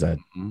 what is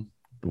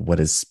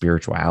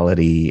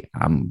spirituality.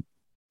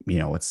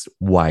 It's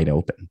wide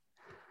open.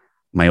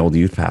 My old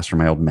youth pastor,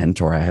 my old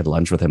mentor, I had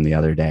lunch with him the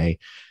other day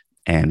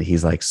and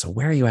he's like, so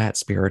where are you at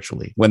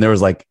spiritually? When there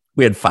was like,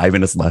 we had 5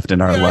 minutes left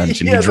in our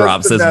lunch and he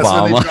drops his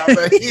bomb.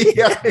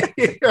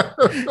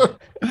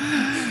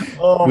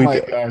 Oh my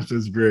gosh,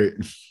 that's great.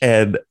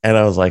 And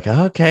I was like,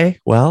 okay,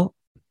 well,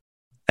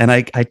 and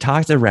I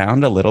talked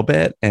around a little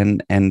bit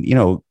and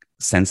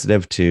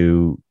sensitive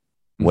to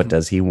what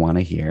does he want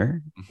to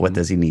hear? What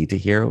does he need to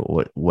hear?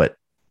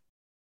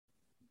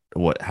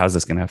 How's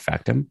this going to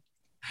affect him?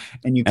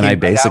 And you came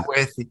back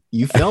with,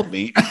 you failed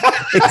me.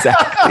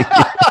 Exactly.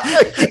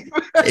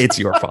 It's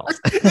your fault.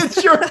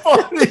 It's your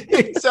fault.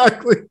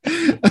 Exactly.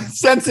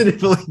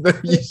 Sensitively.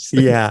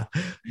 Yeah.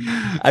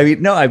 I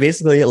mean, no, I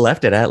basically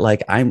left it at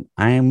like, I'm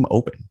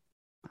open.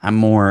 I'm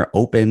more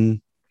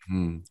open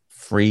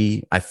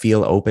free. I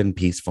feel open,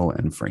 peaceful,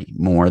 and free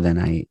more than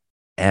I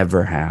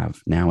ever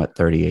have now at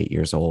 38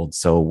 years old.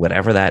 So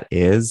whatever that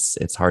is,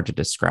 it's hard to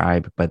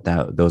describe, but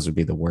those would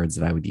be the words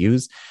that I would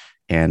use.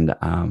 And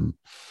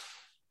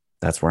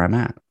that's where I'm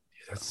at.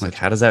 That's like,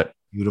 how does that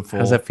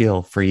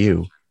feel for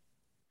you?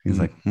 He's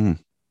like,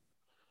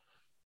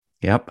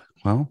 yep.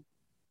 Well,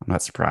 I'm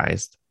not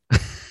surprised.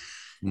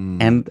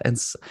 And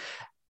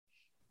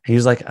he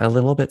was like a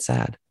little bit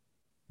sad.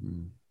 I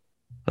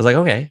was like,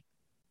 okay.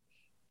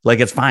 Like,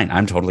 it's fine.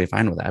 I'm totally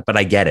fine with that. But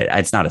I get it.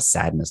 It's not a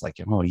sadness like,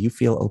 oh, you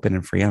feel open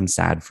and free. I'm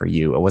sad for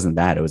you. It wasn't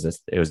that. It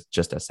was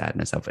just a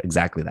sadness of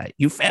exactly that.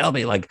 You failed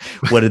me. Like,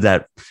 what did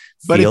that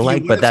feel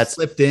like? But that's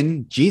slipped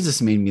in. Jesus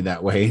made me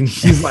that way. And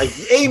he's like,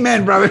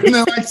 amen, brother. And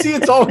then like, see,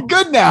 it's all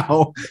good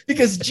now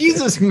because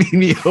Jesus made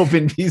me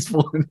open,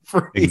 peaceful, and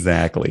free.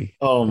 Exactly.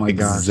 Oh my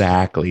gosh.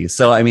 Exactly.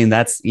 So, I mean,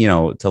 that's,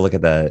 to look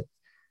at the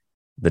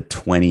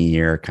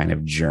 20-year kind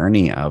of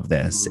journey of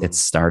this, it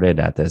started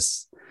at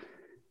this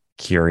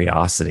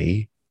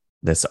curiosity,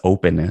 this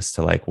openness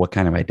to like, what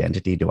kind of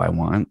identity do I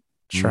want?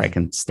 Sure, I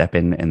can step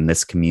in and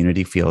this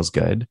community feels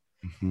good.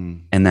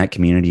 And that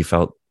community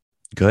felt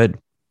good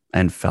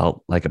and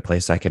felt like a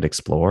place I could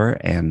explore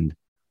and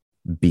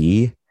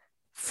be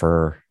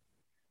for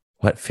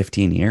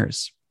 15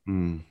 years.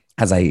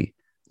 As I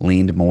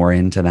leaned more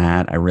into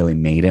that, I really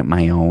made it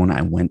my own.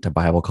 I went to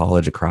Bible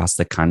college across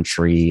the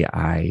country.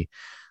 I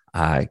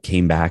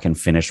came back and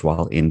finished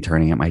while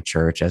interning at my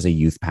church as a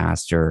youth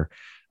pastor.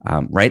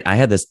 Right. I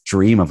had this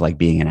dream of like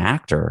being an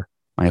actor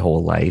my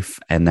whole life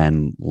and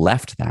then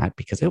left that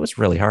because it was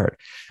really hard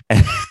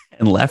and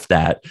left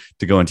that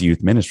to go into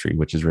youth ministry,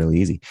 which is really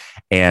easy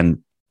and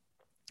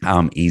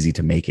easy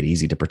to make it,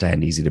 easy to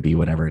pretend, easy to be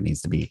whatever it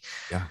needs to be.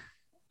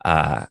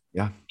 Yeah.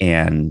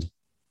 And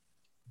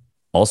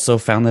also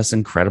found this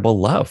incredible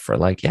love for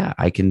like, yeah,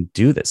 I can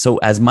do this. So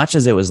as much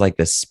as it was like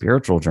this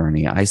spiritual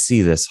journey, I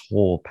see this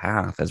whole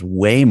path as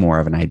way more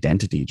of an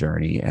identity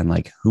journey and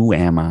like, who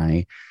am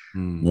I?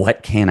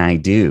 What can I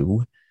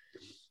do?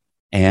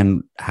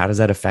 And how does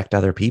that affect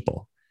other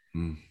people?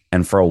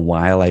 And for a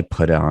while, I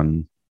put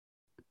on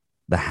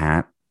the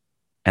hat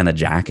and the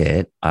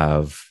jacket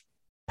of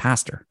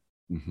pastor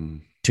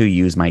to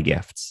use my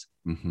gifts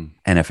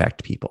and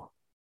affect people.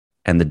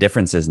 And the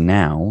difference is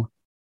now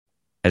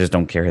I just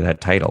don't carry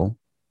that title.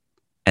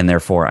 And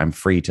therefore, I'm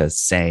free to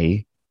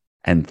say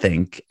and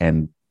think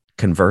and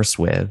converse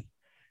with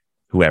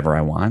whoever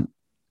I want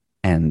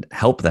and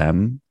help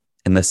them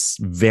in this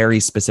very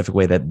specific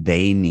way that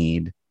they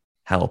need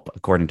help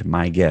according to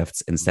my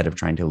gifts instead of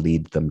trying to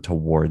lead them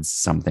towards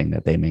something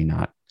that they may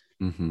not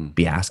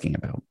be asking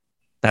about.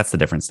 That's the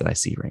difference that I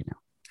see right now.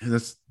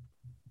 That's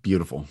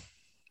beautiful.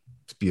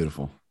 It's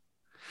beautiful.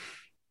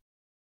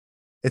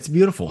 It's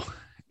beautiful.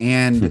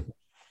 And,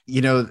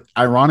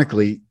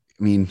 ironically,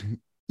 I mean,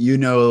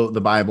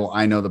 the Bible,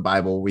 I know the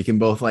Bible. We can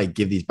both like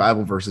give these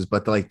Bible verses,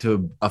 but like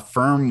to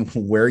affirm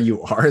where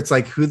you are, it's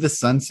like who the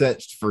sun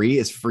sets free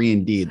is free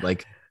indeed.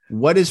 Like,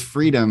 what does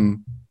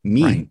freedom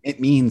mean? Right. It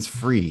means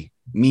free.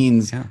 It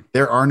means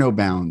there are no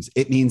bounds.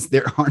 It means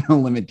there are no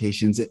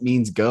limitations. It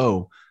means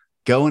go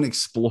and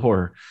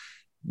explore,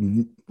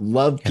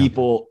 love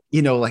people,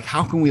 like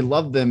how can we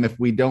love them if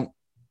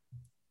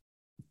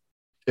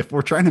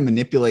we're trying to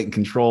manipulate and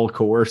control,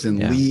 coerce and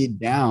lead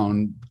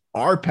down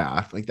our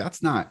path? Like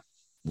that's not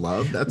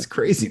love. That's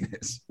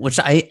craziness. Which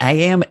I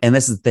am. And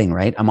this is the thing,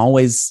 right?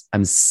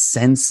 I'm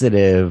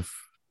sensitive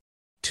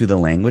to the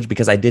language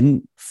because I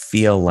didn't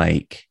feel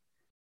like,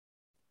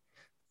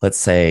 let's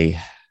say,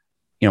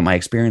 my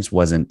experience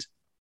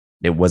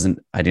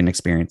I didn't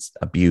experience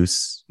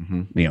abuse,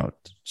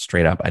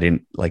 straight up. I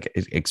didn't like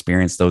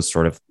experience those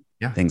sort of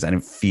things. I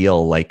didn't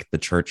feel like the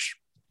church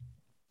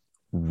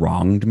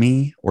wronged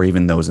me or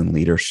even those in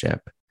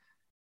leadership,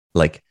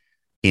 like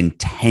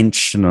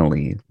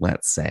intentionally,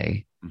 let's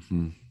say,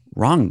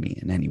 wronged me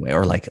in any way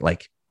or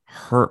like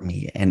hurt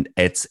me. And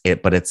it's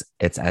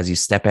as you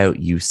step out,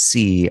 you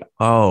see,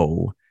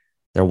 oh,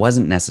 there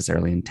wasn't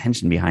necessarily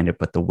intention behind it,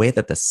 but the way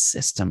that the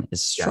system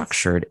is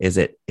structured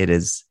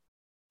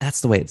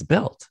that's the way it's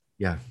built.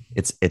 Yeah.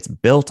 It's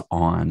built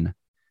on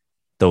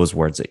those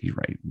words that you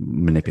write,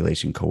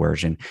 manipulation,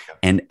 coercion,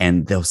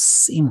 and they'll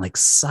seem like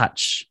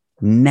such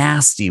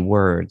nasty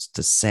words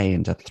to say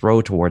and to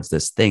throw towards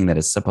this thing that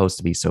is supposed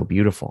to be so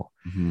beautiful.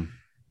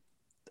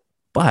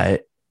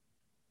 But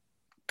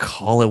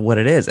call it what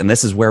it is. And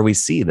this is where we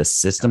see the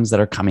systems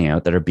that are coming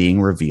out that are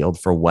being revealed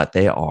for what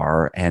they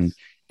are and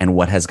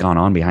what has gone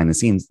on behind the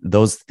scenes.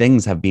 Those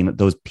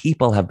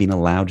people have been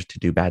allowed to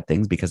do bad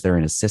things because they're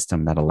in a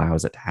system that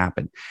allows it to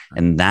happen.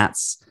 And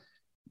that's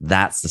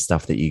the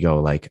stuff that you go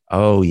like,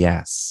 oh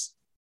yes,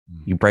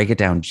 you break it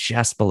down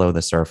just below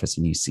the surface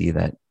and you see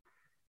that,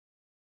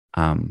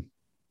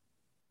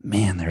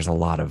 man, there's a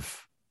lot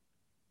of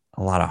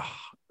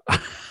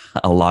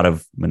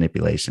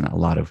manipulation, a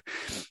lot of,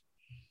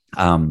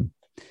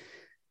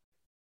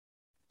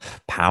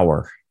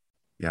 power,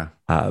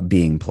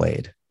 being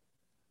played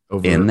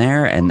over in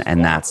there. And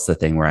that's the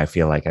thing where I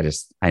feel like I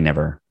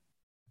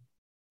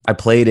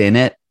played in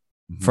it,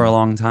 for a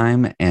long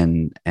time,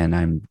 and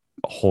I'm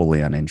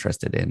wholly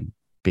uninterested in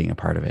being a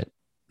part of it.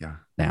 Yeah.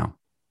 Now.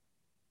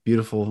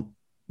 Beautiful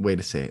way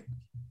to say it.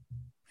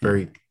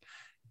 Very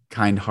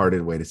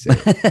kind-hearted way to say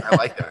it. I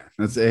like that.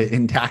 That's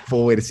an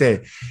impactful way to say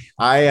it.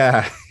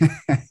 I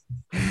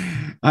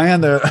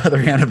on the other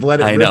hand have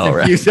let it rip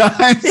a few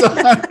times. So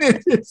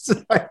it's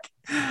like,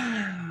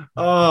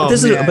 but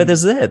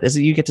this is it. This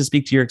is, you get to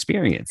speak to your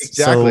experience.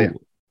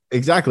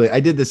 Exactly. I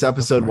did this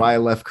episode why I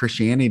left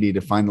Christianity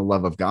to find the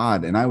love of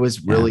God, and I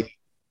was really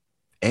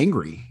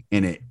angry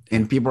in it.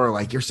 And people are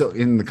like, "You're so,"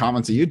 in the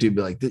comments of YouTube,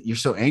 be like, "You're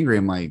so angry."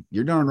 I'm like,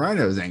 "You're darn right,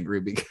 I was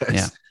angry,"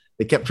 because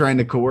they kept trying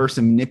to coerce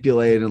and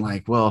manipulate, and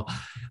like, well,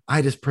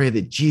 I just pray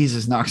that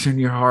Jesus knocks on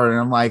your heart. And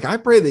I'm like, I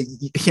pray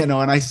that,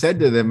 and I said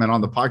to them, and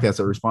on the podcast,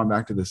 I respond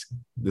back to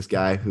this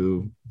guy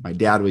who my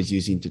dad was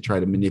using to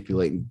try to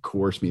manipulate and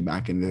coerce me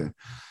back into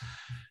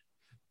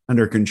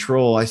under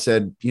control. I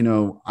said,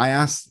 I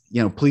asked,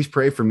 please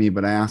pray for me,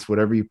 but I asked,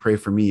 whatever you pray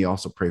for me, you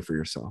also pray for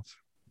yourself.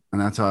 And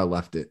that's how I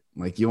left it.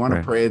 Like, you want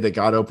to pray that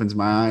God opens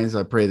my eyes?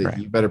 I pray that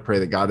you better pray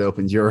that God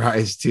opens your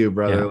eyes too,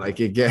 brother. Like,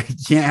 you can't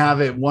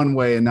have it one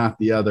way and not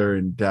the other.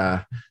 And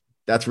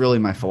that's really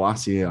my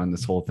philosophy on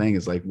this whole thing,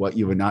 is like, what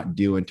you would not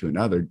do unto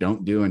another,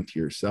 don't do unto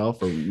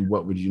yourself, or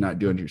what would you not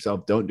do unto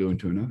yourself, don't do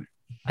unto another.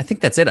 I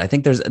think that's it. I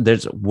think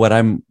there's what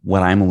I'm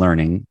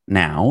learning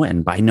now,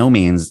 and by no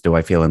means do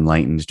I feel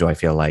enlightened. Do I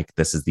feel like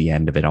this is the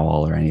end of it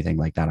all or anything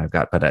like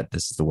that? But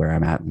this is where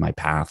I'm at in my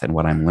path. And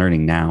what I'm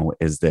learning now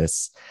is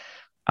this,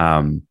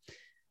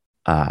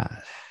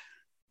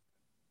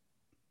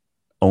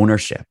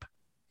 ownership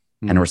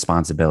and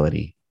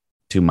responsibility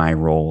to my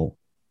role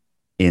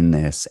in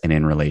this and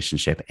in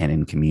relationship and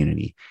in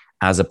community,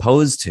 as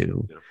opposed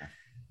to,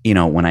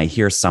 when I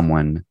hear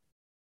someone,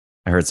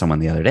 I heard someone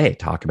the other day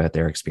talk about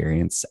their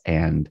experience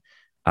and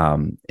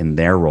in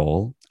their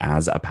role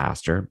as a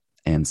pastor,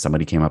 and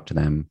somebody came up to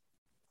them.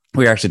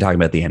 We were actually talking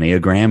about the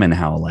Enneagram and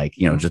how, like,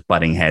 just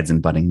butting heads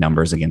and butting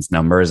numbers against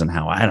numbers, and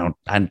how I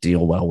don't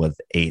deal well with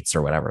 8s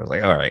or whatever. I was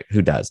like, all right,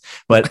 who does?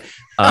 But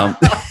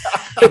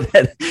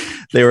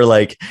they were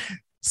like,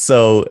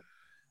 so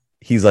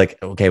he's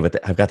like, okay, but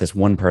I've got this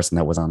one person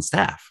that was on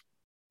staff,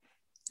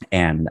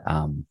 and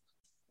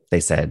they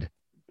said,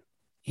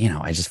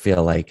 I just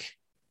feel like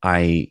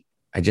I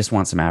just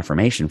want some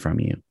affirmation from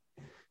you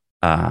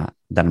that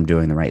I'm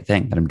doing the right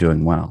thing, that I'm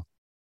doing well.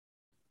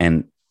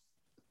 And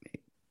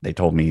they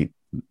told me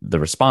the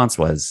response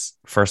was,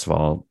 first of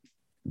all,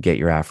 get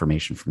your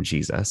affirmation from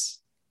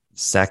Jesus.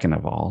 Second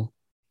of all,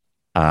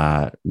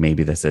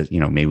 maybe this is,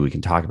 maybe we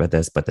can talk about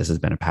this, but this has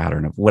been a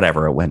pattern of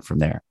whatever. It went from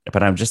there.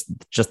 But I'm just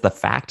the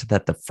fact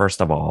that the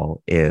first of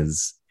all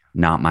is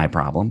not my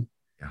problem,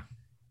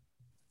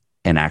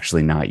 and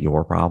actually not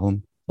your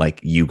problem. Like,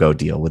 you go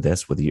deal with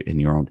this with you in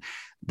your own,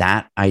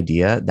 that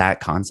idea, that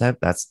concept,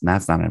 that's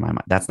not in my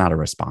mind. That's not a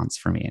response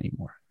for me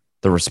anymore.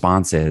 The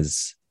response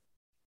is,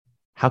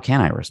 how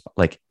can I respond?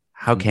 Like,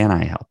 how can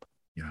I help?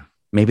 Yeah.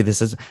 Maybe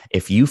this is,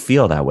 if you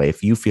feel that way,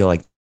 if you feel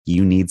like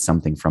you need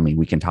something from me,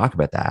 we can talk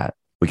about that.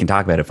 We can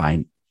talk about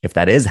if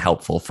that is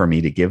helpful for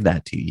me to give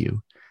that to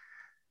you.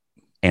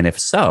 And if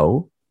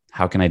so,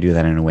 how can I do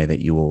that in a way that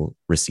you will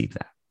receive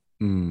that?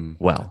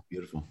 Well, that's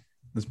beautiful.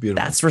 That's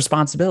beautiful. That's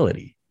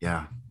responsibility.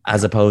 Yeah.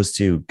 As opposed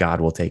to God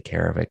will take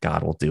care of it.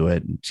 God will do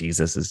it. And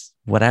Jesus is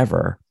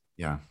whatever.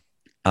 Yeah.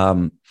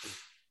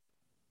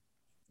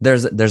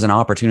 There's an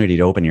opportunity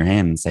to open your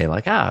hand and say,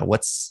 like,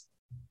 what's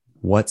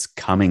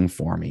coming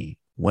for me?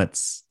 What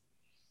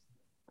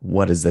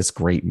does this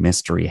great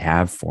mystery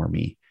have for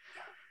me?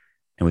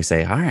 And we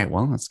say, all right,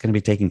 well, it's going to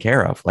be taken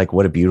care of. Like,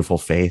 what a beautiful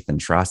faith and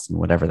trust and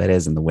whatever that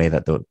is, and the way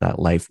that that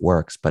life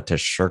works. But to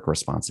shirk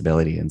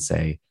responsibility and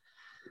say,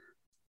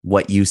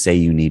 what you say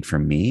you need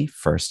from me,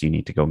 first, you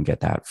need to go and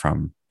get that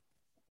from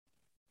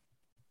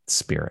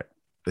Spirit.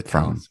 The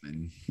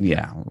talisman.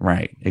 Yeah,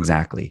 right.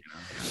 Exactly.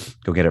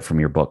 Go get it from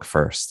your book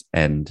first.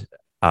 And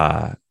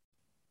I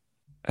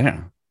don't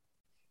know.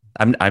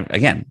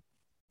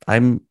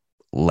 I'm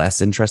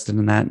less interested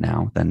in that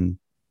now than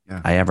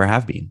I ever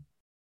have been.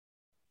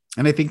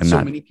 And I think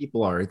many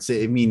people are.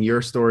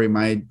 Your story,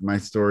 my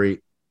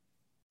story,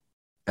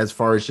 as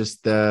far as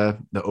just the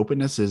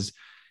openness, is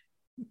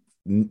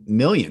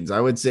millions. I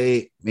would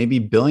say maybe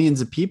billions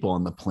of people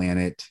on the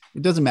planet.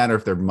 It doesn't matter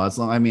if they're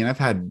Muslim. I mean, I've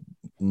had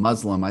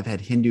Muslim, I've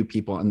had Hindu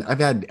people, and I've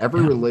had every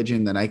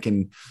religion that I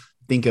can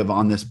think of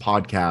on this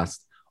podcast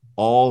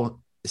all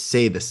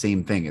say the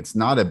same thing. It's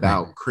not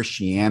about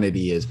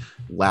Christianity is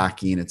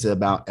lacking. It's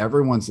about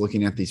everyone's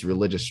looking at these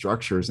religious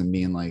structures and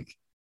being like,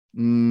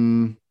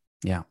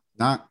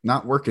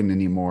 not working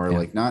anymore.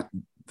 Like,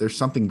 there's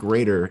something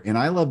greater. And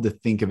I love to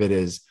think of it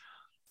as,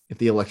 if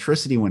the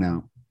electricity went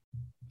out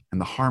and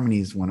the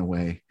harmonies went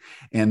away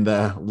and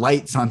the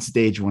lights on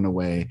stage went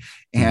away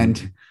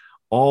and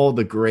all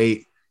the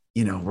great,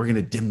 we're going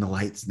to dim the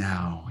lights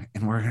now,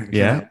 and we're going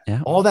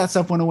to, all that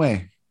stuff went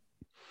away.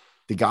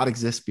 Did God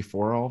exist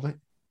before all of it?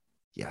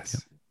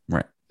 Yes.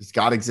 Right. Does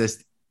God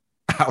exist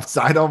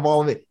outside of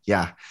all of it?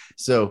 Yeah.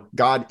 So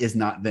God is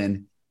not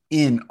then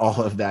in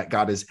all of that.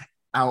 God is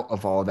out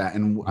of all of that.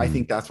 And I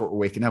think that's what we're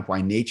waking up,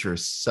 why nature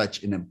is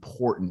such an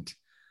important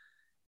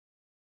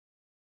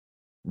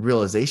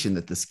realization,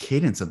 that this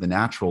cadence of the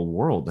natural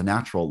world, the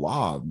natural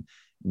law,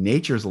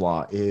 nature's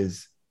law,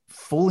 is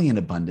fully in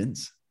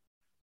abundance,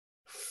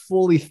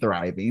 fully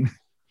thriving,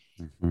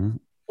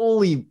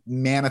 fully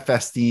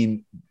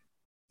manifesting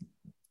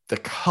the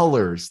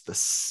colors, the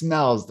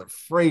smells, the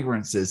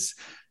fragrances,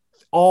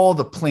 all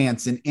the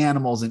plants and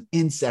animals and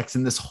insects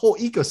and this whole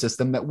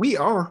ecosystem that we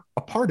are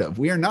a part of.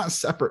 We are not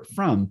separate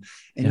from.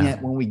 And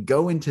yet when we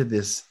go into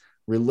this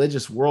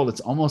religious world,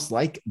 it's almost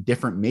like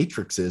different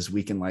matrices.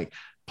 We can like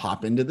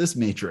pop into this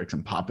matrix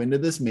and pop into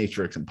this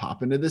matrix and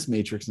pop into this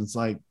matrix. And it's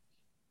like,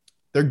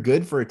 they're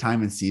good for a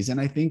time and season,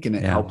 I think. And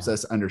it helps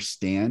us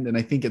understand. And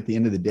I think at the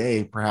end of the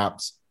day,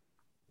 perhaps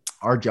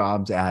our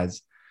jobs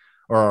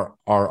or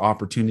our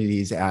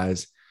opportunities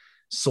as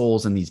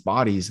souls in these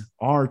bodies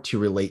are to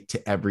relate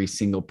to every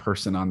single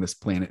person on this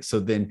planet. So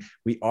then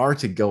we are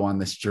to go on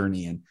this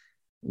journey and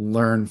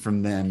learn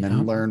from them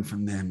and learn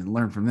from them and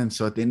learn from them.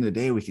 So at the end of the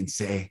day, we can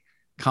say,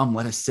 come,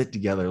 let us sit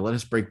together. Let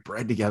us break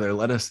bread together.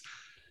 Let us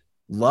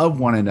love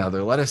one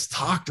another. Let us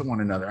talk to one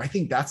another. I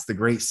think that's the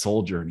great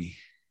soul journey.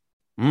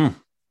 Oh,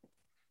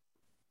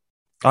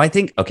 I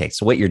think, okay.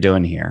 So what you're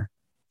doing here,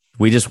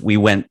 we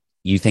went,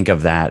 you think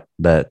of that,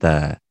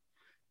 the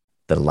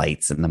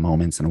lights and the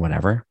moments and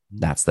whatever,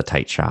 that's the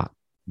tight shot,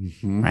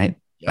 right?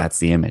 Yep. That's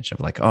the image of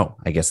like, oh,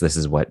 I guess this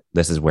is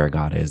where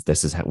God is.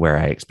 This is where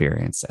I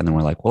experience. And then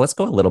we're like, well, let's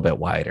go a little bit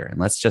wider and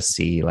let's just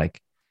see like,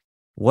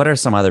 what are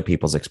some other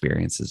people's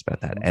experiences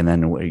about that? And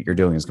then what you're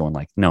doing is going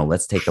like, no,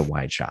 let's take the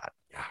wide shot,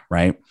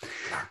 right?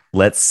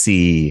 Let's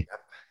see.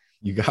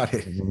 You got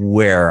it.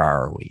 Where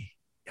are we?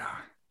 Yeah.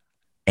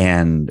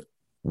 And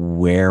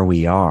where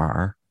we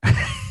are,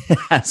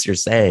 as you're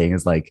saying,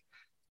 is like,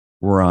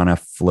 we're on a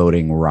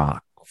floating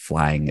rock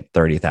flying at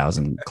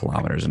 30,000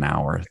 kilometers an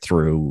hour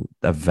through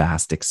a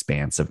vast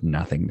expanse of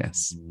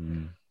nothingness.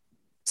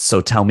 So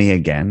tell me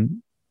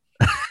again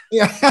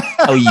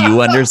how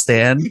you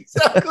understand.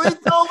 Exactly.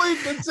 Totally.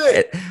 That's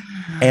it.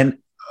 And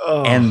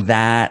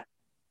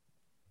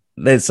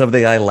that's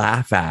something I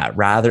laugh at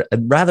rather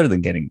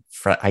than getting,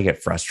 I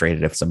get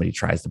frustrated if somebody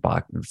tries to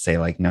box and say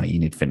like, no, you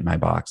need to fit in my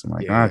box. I'm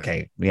like,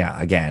 okay. Yeah.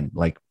 Again,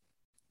 like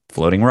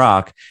floating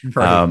rock.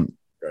 Right.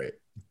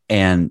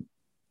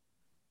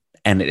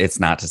 And it's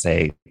not to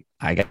say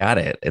I got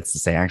it. It's to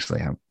say,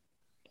 actually, I'm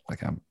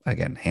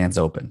again, hands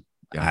open.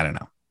 Yeah. I don't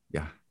know.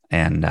 Yeah.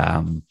 And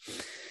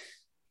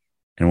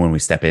when we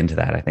step into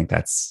that, I think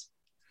that's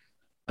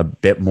a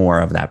bit more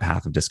of that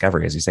path of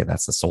discovery. As you say,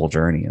 that's the soul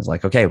journey, is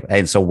like, okay.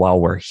 And so while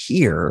we're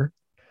here,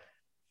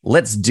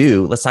 let's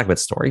talk about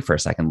story for a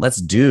second.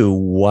 Let's do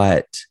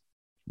what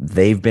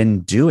they've been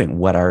doing,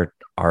 what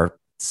our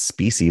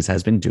species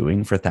has been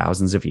doing for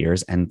thousands of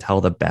years, and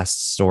tell the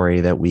best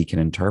story that we can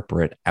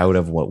interpret out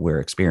of what we're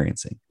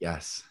experiencing.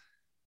 Yes.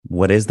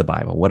 What is the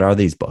Bible? What are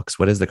these books?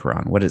 What is the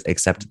Quran? What is,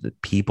 except the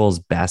people's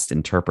best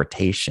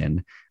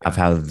interpretation of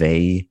how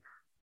they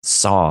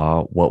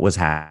saw what was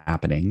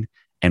happening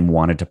and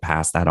wanted to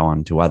pass that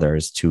on to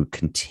others to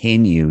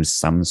continue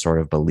some sort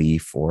of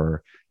belief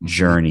or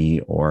journey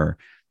or,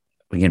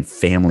 again,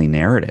 family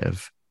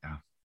narrative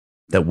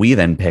that we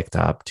then picked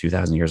up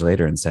 2,000 years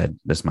later and said,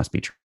 this must be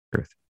truth.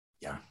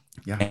 Yeah.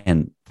 Yeah.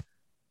 And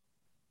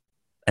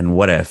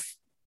what if,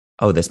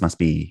 oh, this must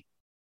be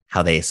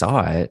how they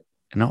saw it.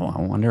 And oh,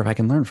 I wonder if I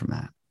can learn from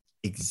that.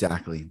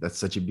 Exactly. That's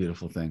such a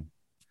beautiful thing.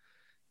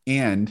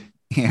 And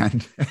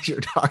as you're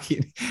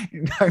talking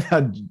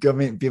about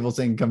government people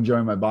saying, come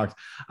join my box,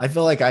 I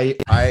feel like I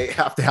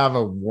have to have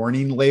a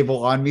warning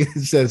label on me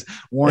that says,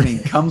 warning,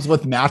 comes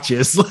with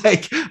matches.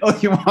 Like, oh,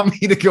 you want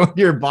me to go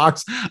into your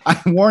box?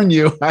 I warn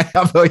you, I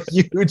have a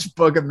huge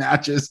book of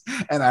matches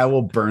and I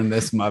will burn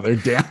this mother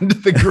down to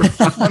the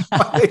ground.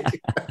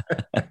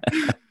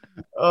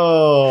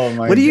 Oh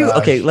my! What do you? Gosh.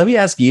 Okay, let me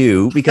ask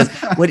you, because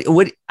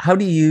how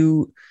do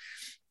you?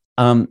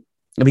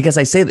 Because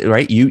I say that,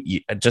 right?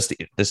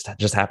 This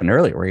just happened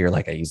earlier where you're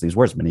like, I use these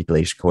words,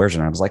 manipulation,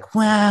 coercion. I was like,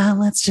 well,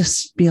 let's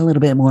just be a little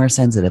bit more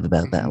sensitive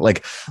about that.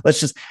 Like, let's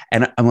just,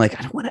 and I'm like,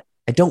 I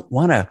don't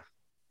want to,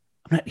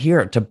 I'm not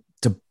here to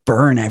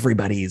burn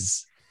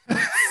everybody's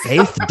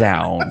faith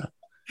down.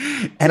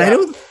 And I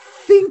don't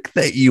think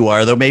that you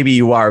are, though. Maybe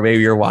you are.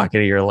 Maybe you're walking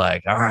and you're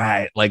like, all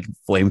right, like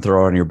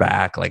flamethrower on your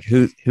back. Like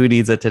who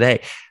needs it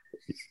today?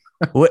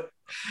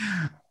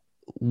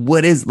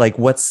 What is like,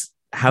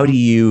 how do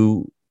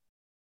you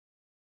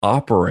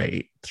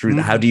operate through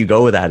how do you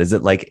go with that? Is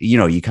it like,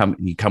 you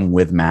come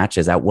with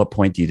matches? At what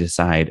point do you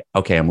decide,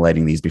 okay, I'm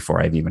lighting these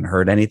before I've even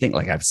heard anything,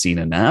 like I've seen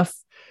enough?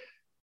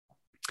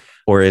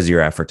 Or is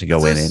your effort to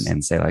go in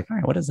and say like, all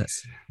right, what is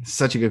this?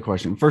 Such a good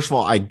question. First of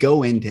all, I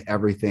go into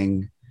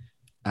everything.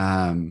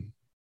 I've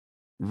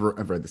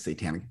read the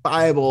Satanic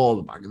Bible,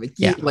 the Bhagavad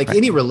Gita,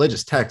 any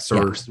religious text,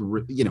 or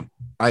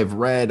I've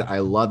read, I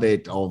love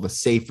it, all the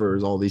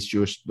Safers, all these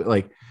Jewish,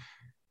 like.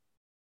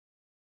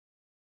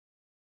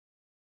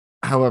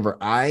 However,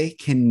 I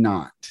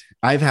cannot.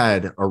 I've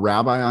had a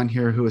rabbi on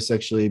here who was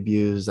sexually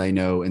abused. I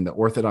know in the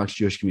Orthodox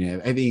Jewish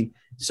community. I mean,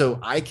 So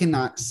I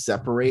cannot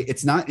separate.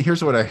 It's not,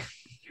 here's how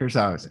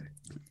I say.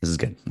 This is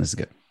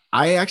good.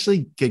 I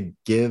actually could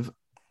give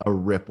a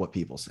rip what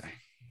people say.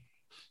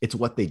 It's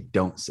what they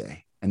don't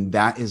say. And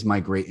that is my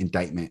great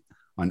indictment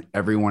on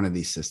every one of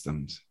these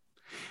systems.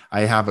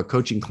 I have a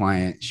coaching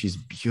client. She's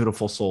a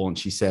beautiful soul. And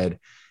she said,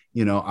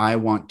 I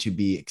want to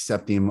be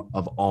accepting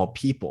of all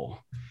people.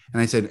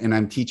 And I said, and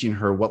I'm teaching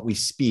her what we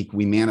speak,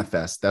 we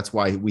manifest. That's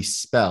why we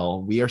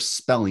spell. We are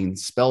spelling.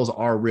 Spells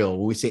are real.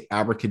 When we say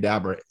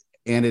abracadabra,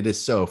 and it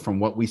is so, from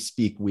what we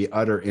speak, we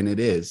utter, and it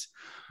is.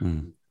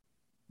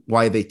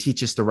 Why they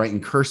teach us to write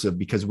in cursive,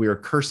 because we are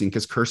cursing,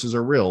 because curses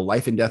are real.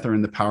 Life and death are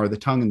in the power of the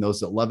tongue, and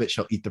those that love it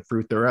shall eat the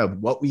fruit thereof.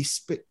 What we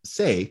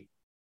say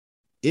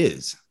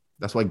is.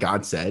 That's why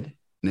God said,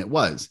 and it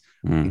was.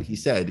 And he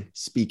said,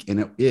 speak,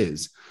 and it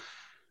is.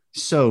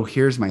 So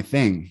here's my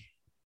thing.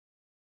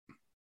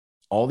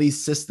 All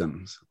these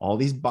systems, all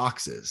these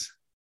boxes,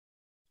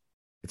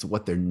 it's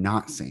what they're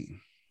not saying.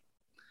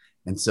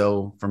 And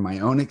so from my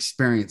own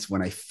experience,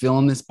 when I fill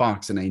in this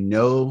box and I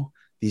know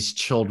these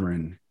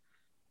children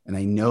and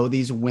I know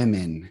these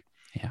women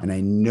and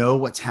I know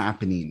what's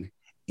happening,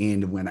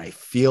 and when I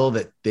feel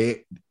that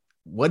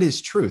what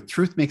is truth?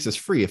 Truth makes us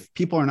free. If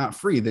people are not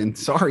free, then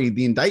sorry,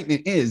 the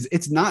indictment is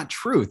it's not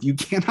truth. You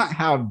cannot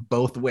have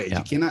both ways.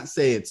 You cannot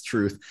say it's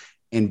truth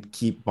and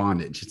keep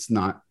bondage.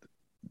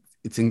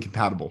 It's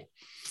incompatible.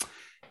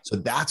 So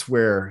that's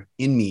where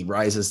in me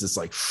rises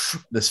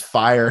this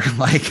fire,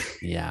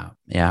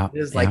 it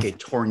is like a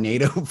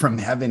tornado from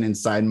heaven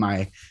inside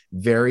my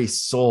very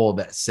soul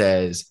that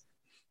says,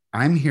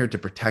 I'm here to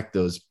protect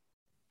those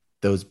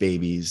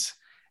babies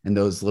and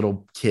those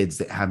little kids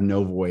that have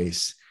no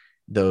voice,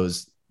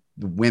 those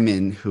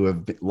women who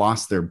have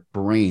lost their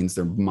brains,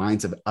 their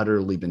minds have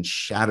utterly been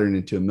shattered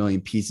into a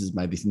million pieces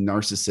by these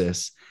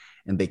narcissists,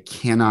 and they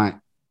cannot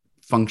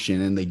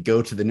function, and they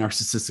go to the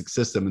narcissistic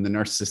system, and the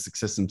narcissistic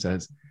system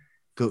says,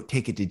 go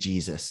take it to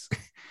Jesus.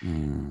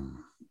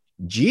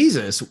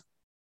 Jesus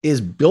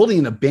is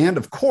building a band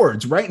of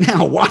chords right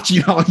now,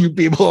 watching all you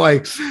people.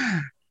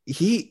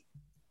 It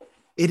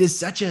is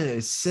such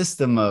a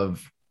system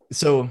of,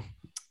 so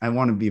I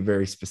want to be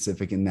very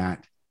specific in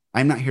that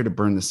I'm not here to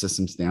burn the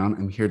systems down.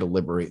 I'm here to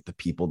liberate the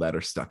people that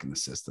are stuck in the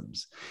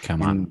systems.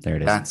 Come on. There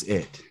it is.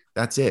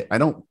 That's it. I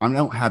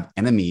don't have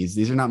enemies.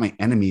 These are not my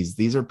enemies.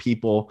 These are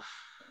people,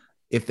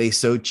 if they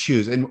so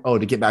choose. And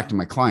to get back to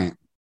my client,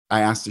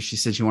 I asked her, she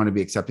said she wanted to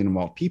be accepting of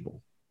all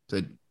people. I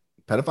said,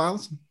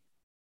 pedophiles?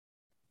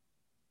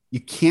 You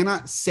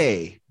cannot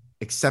say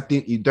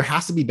accepting. There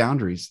has to be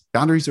boundaries.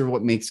 Boundaries are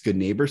what makes good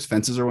neighbors.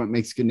 Fences are what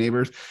makes good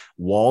neighbors.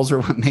 Walls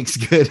are what makes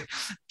good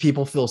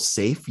people feel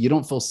safe. You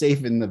don't feel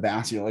safe in the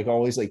vast. You're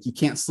always you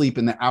can't sleep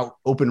in the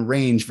open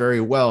range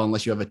very well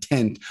unless you have a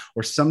tent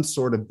or some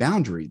sort of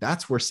boundary.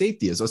 That's where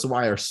safety is. That's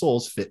why our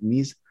souls fit in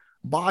these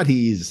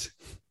bodies.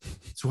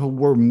 So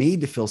we're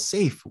made to feel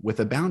safe with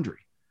a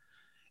boundary.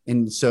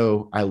 And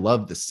so I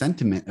love the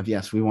sentiment of,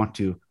 yes, we want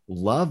to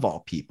love all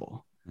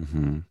people,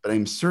 but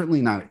I'm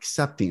certainly not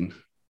accepting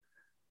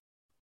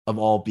of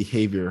all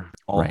behavior,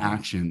 all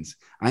actions.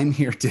 I'm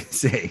here to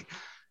say,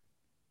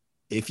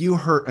 if you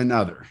hurt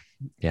another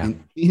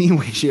in any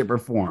way, shape, or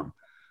form,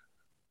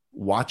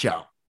 watch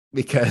out,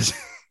 because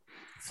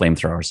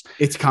flamethrowers,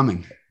 it's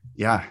coming.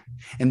 Yeah.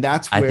 And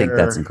that's where I think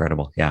that's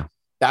incredible. Yeah.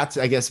 That's,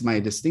 I guess, my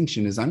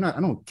distinction is I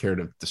don't care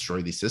to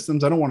destroy these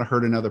systems. I don't want to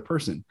hurt another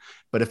person.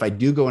 But if I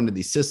do go into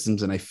these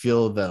systems and I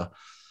feel the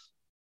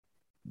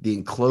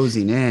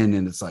enclosing in,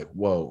 and it's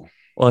whoa.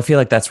 Well, I feel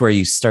like that's where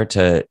you start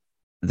to,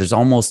 there's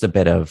almost a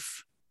bit of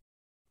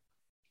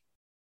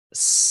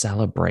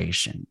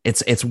celebration.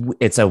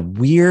 It's a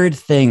weird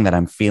thing that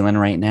I'm feeling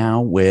right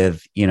now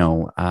with,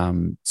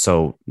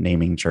 so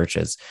naming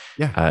churches.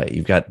 Yeah.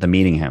 You've got the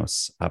Meeting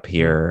House up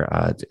here.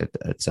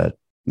 It's a,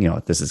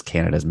 this is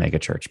Canada's mega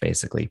church,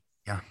 basically.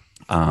 Yeah.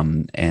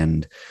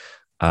 And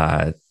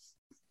the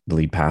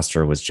lead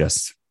pastor was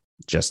just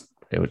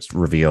it was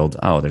revealed,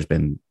 there's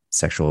been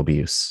sexual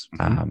abuse,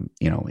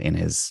 in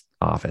his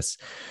office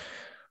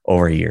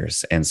over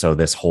years. And so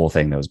this whole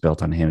thing that was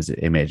built on his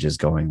image is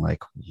going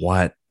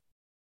what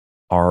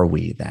are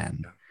we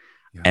then?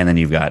 Yeah. And then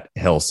you've got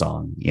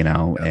Hillsong,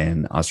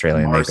 in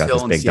Australia, and they've got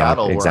this big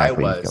Seattle,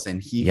 exactly. Where I was,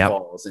 and he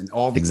falls, and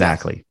all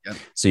exactly.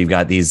 So you've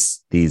got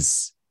these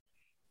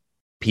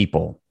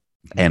people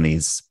and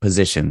these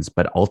positions,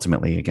 but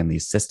ultimately, again,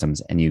 these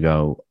systems, and you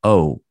go,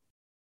 oh,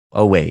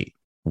 wait,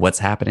 what's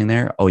happening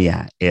there? Oh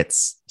yeah,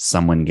 it's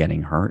someone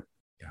getting hurt,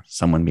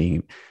 someone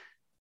being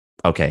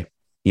okay.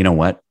 You know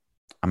what?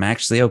 I'm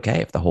actually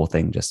okay if that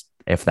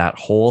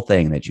whole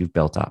thing that you've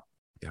built up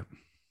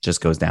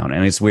just goes down.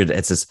 And it's weird.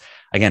 It's this,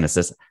 I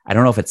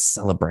don't know if it's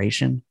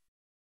celebration.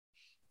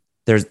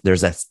 There's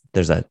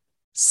a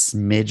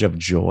smidge of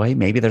joy.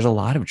 Maybe there's a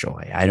lot of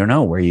joy. I don't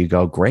know, where you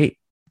go, great.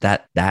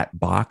 That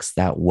box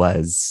that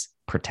was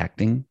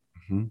protecting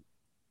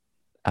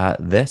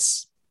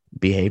this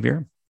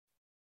behavior,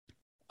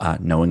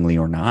 knowingly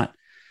or not,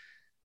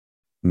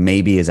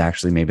 maybe it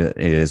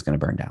is going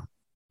to burn down.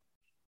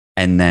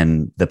 And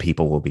then the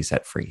people will be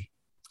set free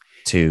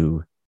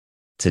to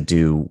to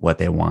do what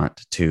they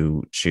want,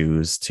 to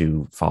choose,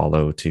 to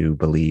follow, to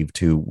believe,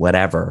 to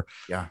whatever,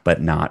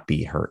 but not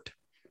be hurt.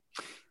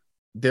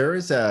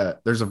 There's a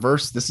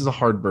verse. This is a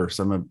hard verse.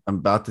 I'm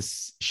about to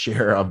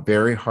share a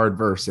very hard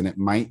verse, and it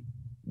might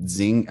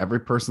zing every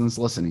person that's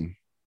listening.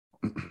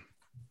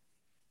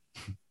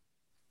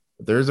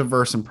 There's a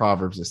verse in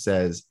Proverbs that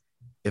says,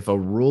 if a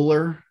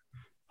ruler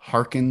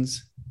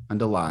hearkens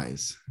unto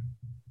lies,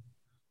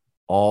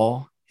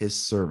 all his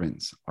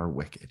servants are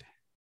wicked.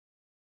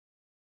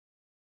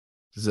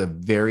 This is a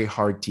very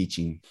hard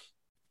teaching.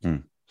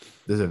 This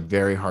is a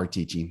very hard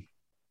teaching.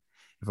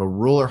 If a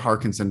ruler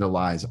hearkens unto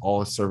lies,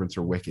 all his servants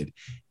are wicked.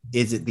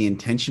 Is it the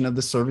intention of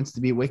the servants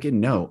to be wicked?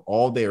 No.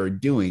 All they are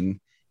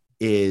doing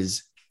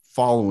is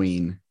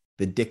following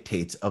the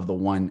dictates of the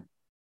one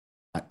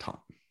at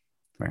top.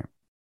 Right.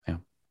 Yeah.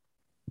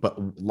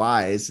 But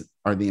lies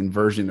are the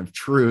inversion of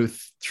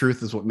truth.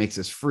 Truth is what makes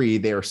us free.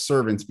 They are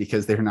servants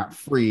because they're not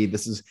free.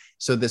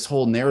 This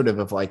whole narrative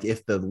of like,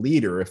 if the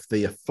leader, if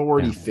the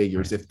authority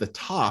figures, if the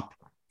top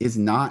is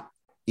not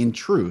in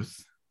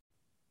truth,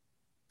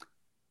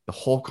 the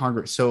whole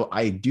Congress. So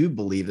I do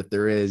believe that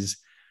there is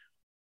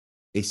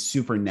a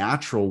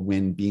supernatural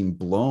wind being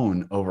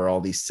blown over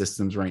all these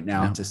systems right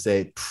now to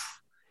say,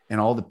 and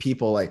all the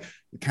people like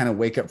kind of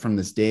wake up from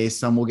this day.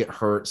 Some will get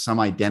hurt. Some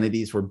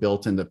identities were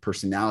built into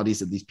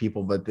personalities of these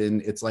people, but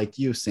then it's like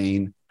you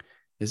saying,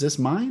 is this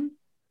mine?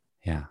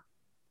 Yeah.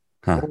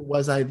 Or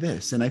was I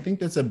this? And I think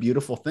that's a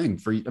beautiful thing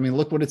for you. I mean,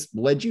 look what it's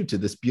led you to,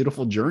 this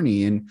beautiful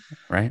journey, and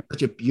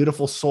such a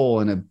beautiful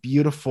soul and a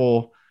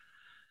beautiful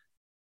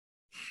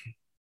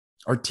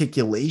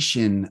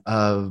articulation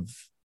of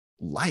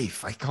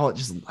life. I call it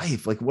just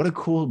life. Like, what a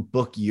cool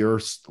book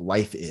your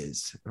life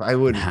is. If I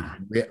would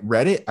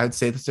read it, I'd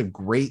say that's a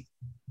great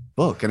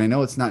book. And I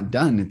know it's not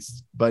done,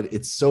 but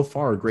it's so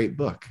far a great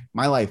book.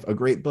 My life, a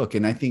great book.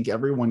 And I think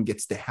everyone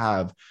gets to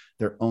have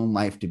their own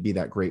life to be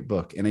that great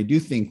book. And I do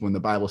think when the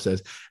Bible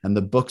says, and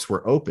the books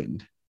were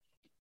opened,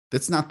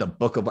 that's not the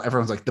book of,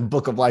 everyone's like the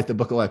book of life, the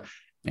book of life.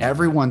 Yeah.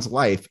 Everyone's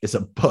life is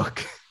a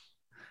book.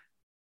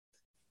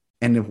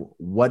 And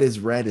what is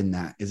read in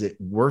that? Is it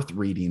worth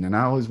reading? And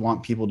I always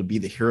want people to be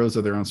the heroes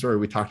of their own story.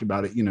 We talked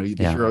about it,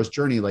 the hero's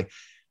journey. Like,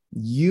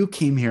 you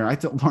came here. I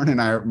thought Lauren and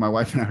I, my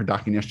wife and I were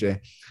talking yesterday,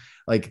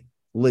 like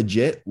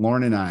legit,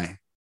 Lauren and I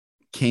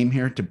came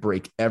here to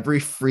break every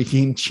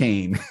freaking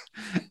chain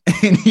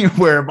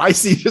anywhere. If I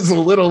see just a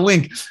little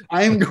link,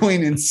 I am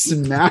going and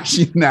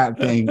smashing that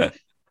thing.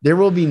 There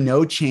will be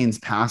no chains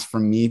passed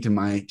from me to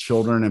my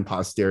children and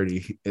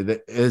posterity.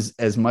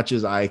 As much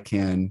as I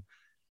can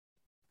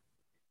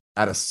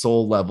at a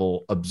soul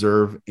level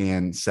observe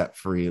and set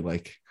free.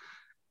 Like,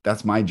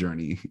 that's my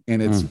journey.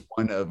 And it's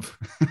one of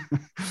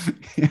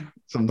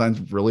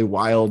sometimes really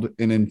wild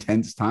and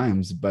intense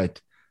times, but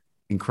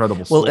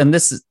incredible. Well, and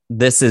this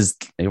is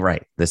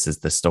right. This is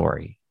the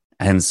story.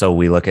 And so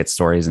we look at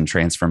stories and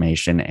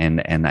transformation.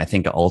 And I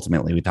think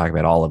ultimately we talk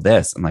about all of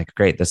this. I'm like,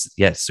 great,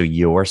 so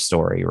your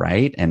story,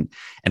 right? And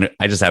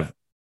I just have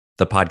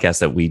the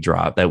podcast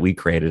that we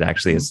created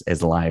actually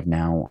is live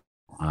now.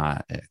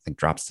 I think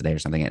drops today or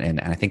something. And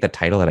I think the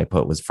title that I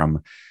put was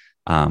from,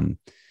 was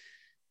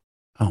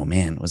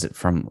it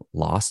from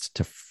Lost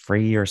to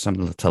Free or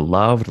something, to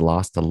Loved,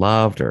 Lost to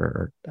Loved,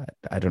 or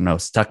I don't know,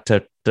 Stuck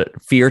to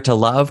Fear to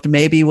Loved,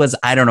 maybe was,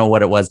 I don't know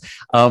what it was.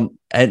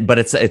 But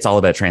it's all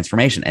about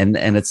transformation.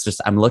 And it's just,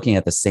 I'm looking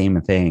at the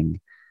same thing.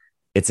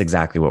 It's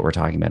exactly what we're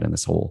talking about in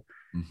this whole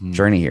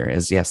journey here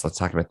is, yes, let's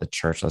talk about the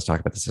church. Let's talk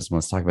about the system.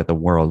 Let's talk about the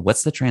world.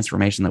 What's the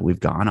transformation that we've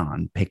gone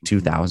on? Pick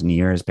 2,000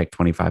 years, pick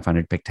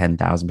 2,500, pick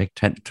 10,000, pick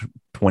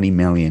 20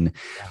 million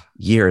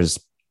years.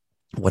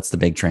 What's the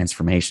big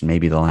transformation?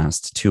 Maybe the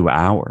last 2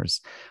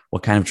 hours.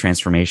 What kind of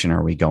transformation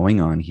are we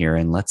going on here?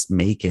 And let's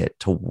make it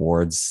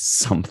towards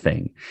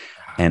something.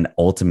 And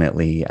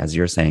ultimately, as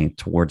you're saying,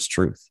 towards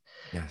truth.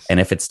 Yes. And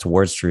if it's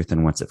towards truth,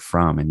 then what's it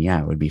from? And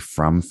it would be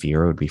from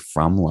fear. It would be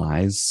from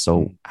lies.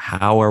 So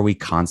how are we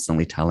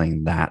constantly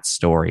telling that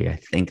story? I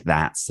think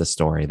that's the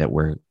story that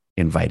we're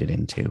invited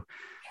into.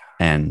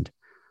 And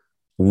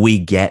we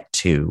get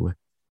to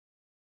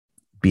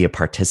be a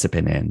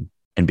participant in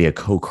and be a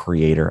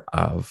co-creator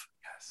of.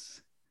 Yes.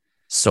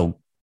 So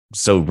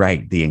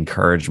right. The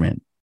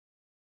encouragement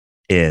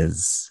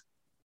is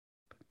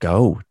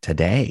go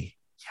today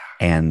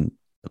and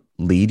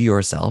lead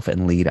yourself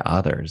and lead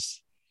others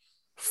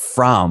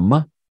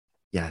from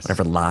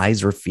whatever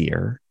lies or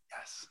fear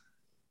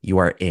you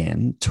are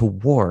in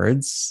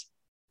towards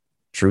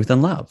truth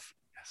and love.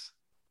 Yes.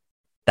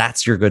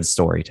 That's your good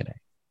story today.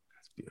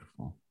 That's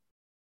beautiful.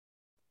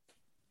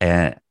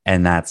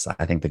 And that's,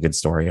 I think, the good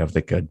story of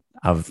the good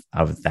of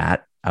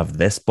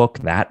this book,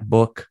 that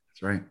book.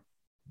 That's right.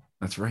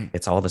 That's right.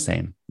 It's all the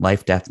same.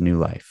 Life, death, new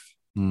life.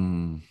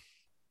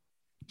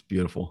 It's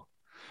beautiful.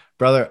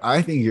 Brother,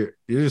 I think you're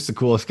just the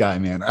coolest guy,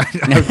 man. I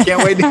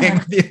can't wait to hang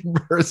with you in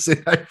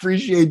person. I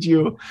appreciate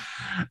you.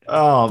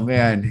 Oh,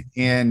 man.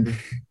 And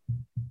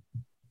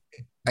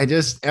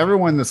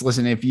everyone that's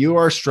listening, if you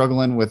are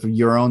struggling with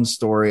your own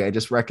story, I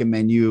just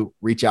recommend you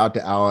reach out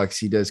to Alex.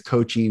 He does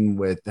coaching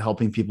with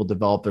helping people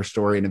develop their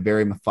story in a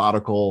very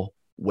methodical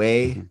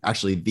way,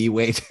 actually the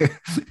way to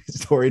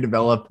story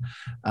develop,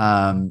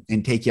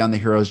 and take you on the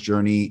hero's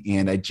journey.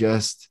 And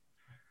just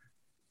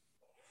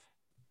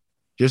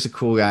a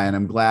cool guy. And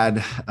I'm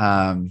glad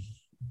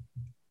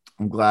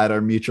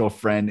our mutual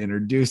friend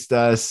introduced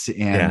us,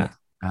 and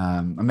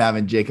I'm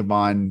having Jacob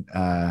on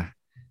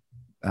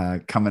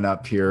coming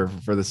up here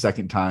for the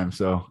second time.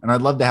 So, and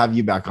I'd love to have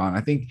you back on.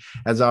 I think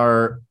as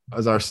our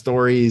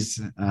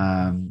stories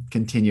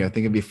continue, I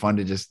think it'd be fun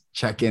to just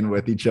check in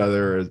with each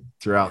other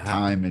throughout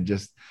time and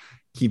just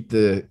keep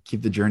the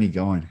journey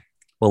going.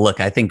 Well,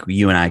 look, I think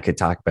you and I could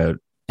talk about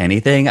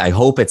anything. I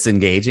hope it's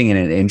engaging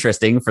and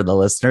interesting for the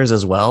listeners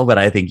as well. But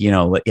I think,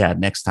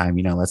 next time,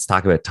 let's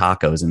talk about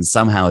tacos, and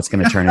somehow it's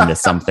going to turn into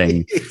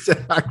something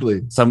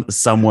exactly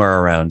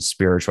somewhere around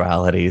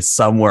spirituality,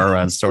 somewhere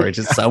around story,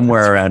 just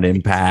somewhere around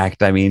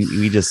impact. I mean,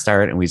 we just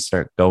start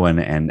going,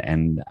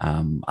 and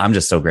I'm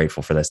just so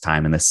grateful for this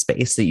time and the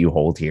space that you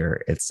hold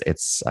here. This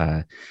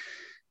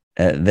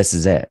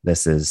is it.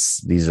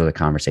 These are the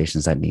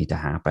conversations that need to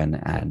happen.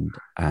 And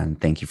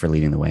thank you for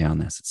leading the way on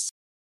this.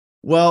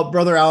 Well,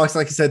 brother Alex,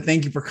 like I said,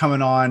 thank you for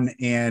coming on.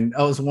 And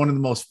it was one of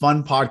the most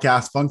fun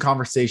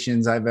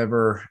conversations I've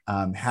ever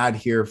had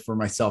here for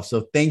myself.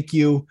 So thank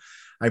you.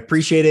 I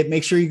appreciate it.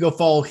 Make sure you go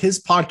follow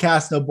his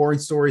podcast, No Boring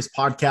Stories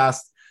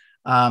podcast.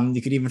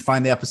 You could even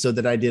find the episode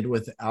that I did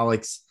with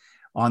Alex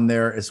on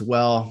there as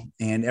well.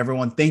 And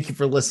everyone, thank you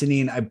for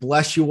listening. I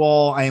bless you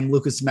all. I am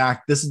Lucas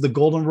Mack. This is the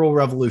Golden Rule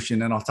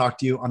Revolution, and I'll talk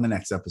to you on the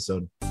next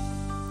episode.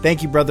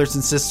 Thank you, brothers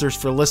and sisters,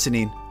 for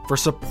listening. For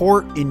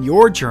support in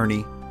your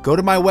journey, go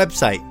to my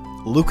website,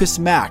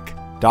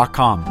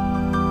 lucasmack.com.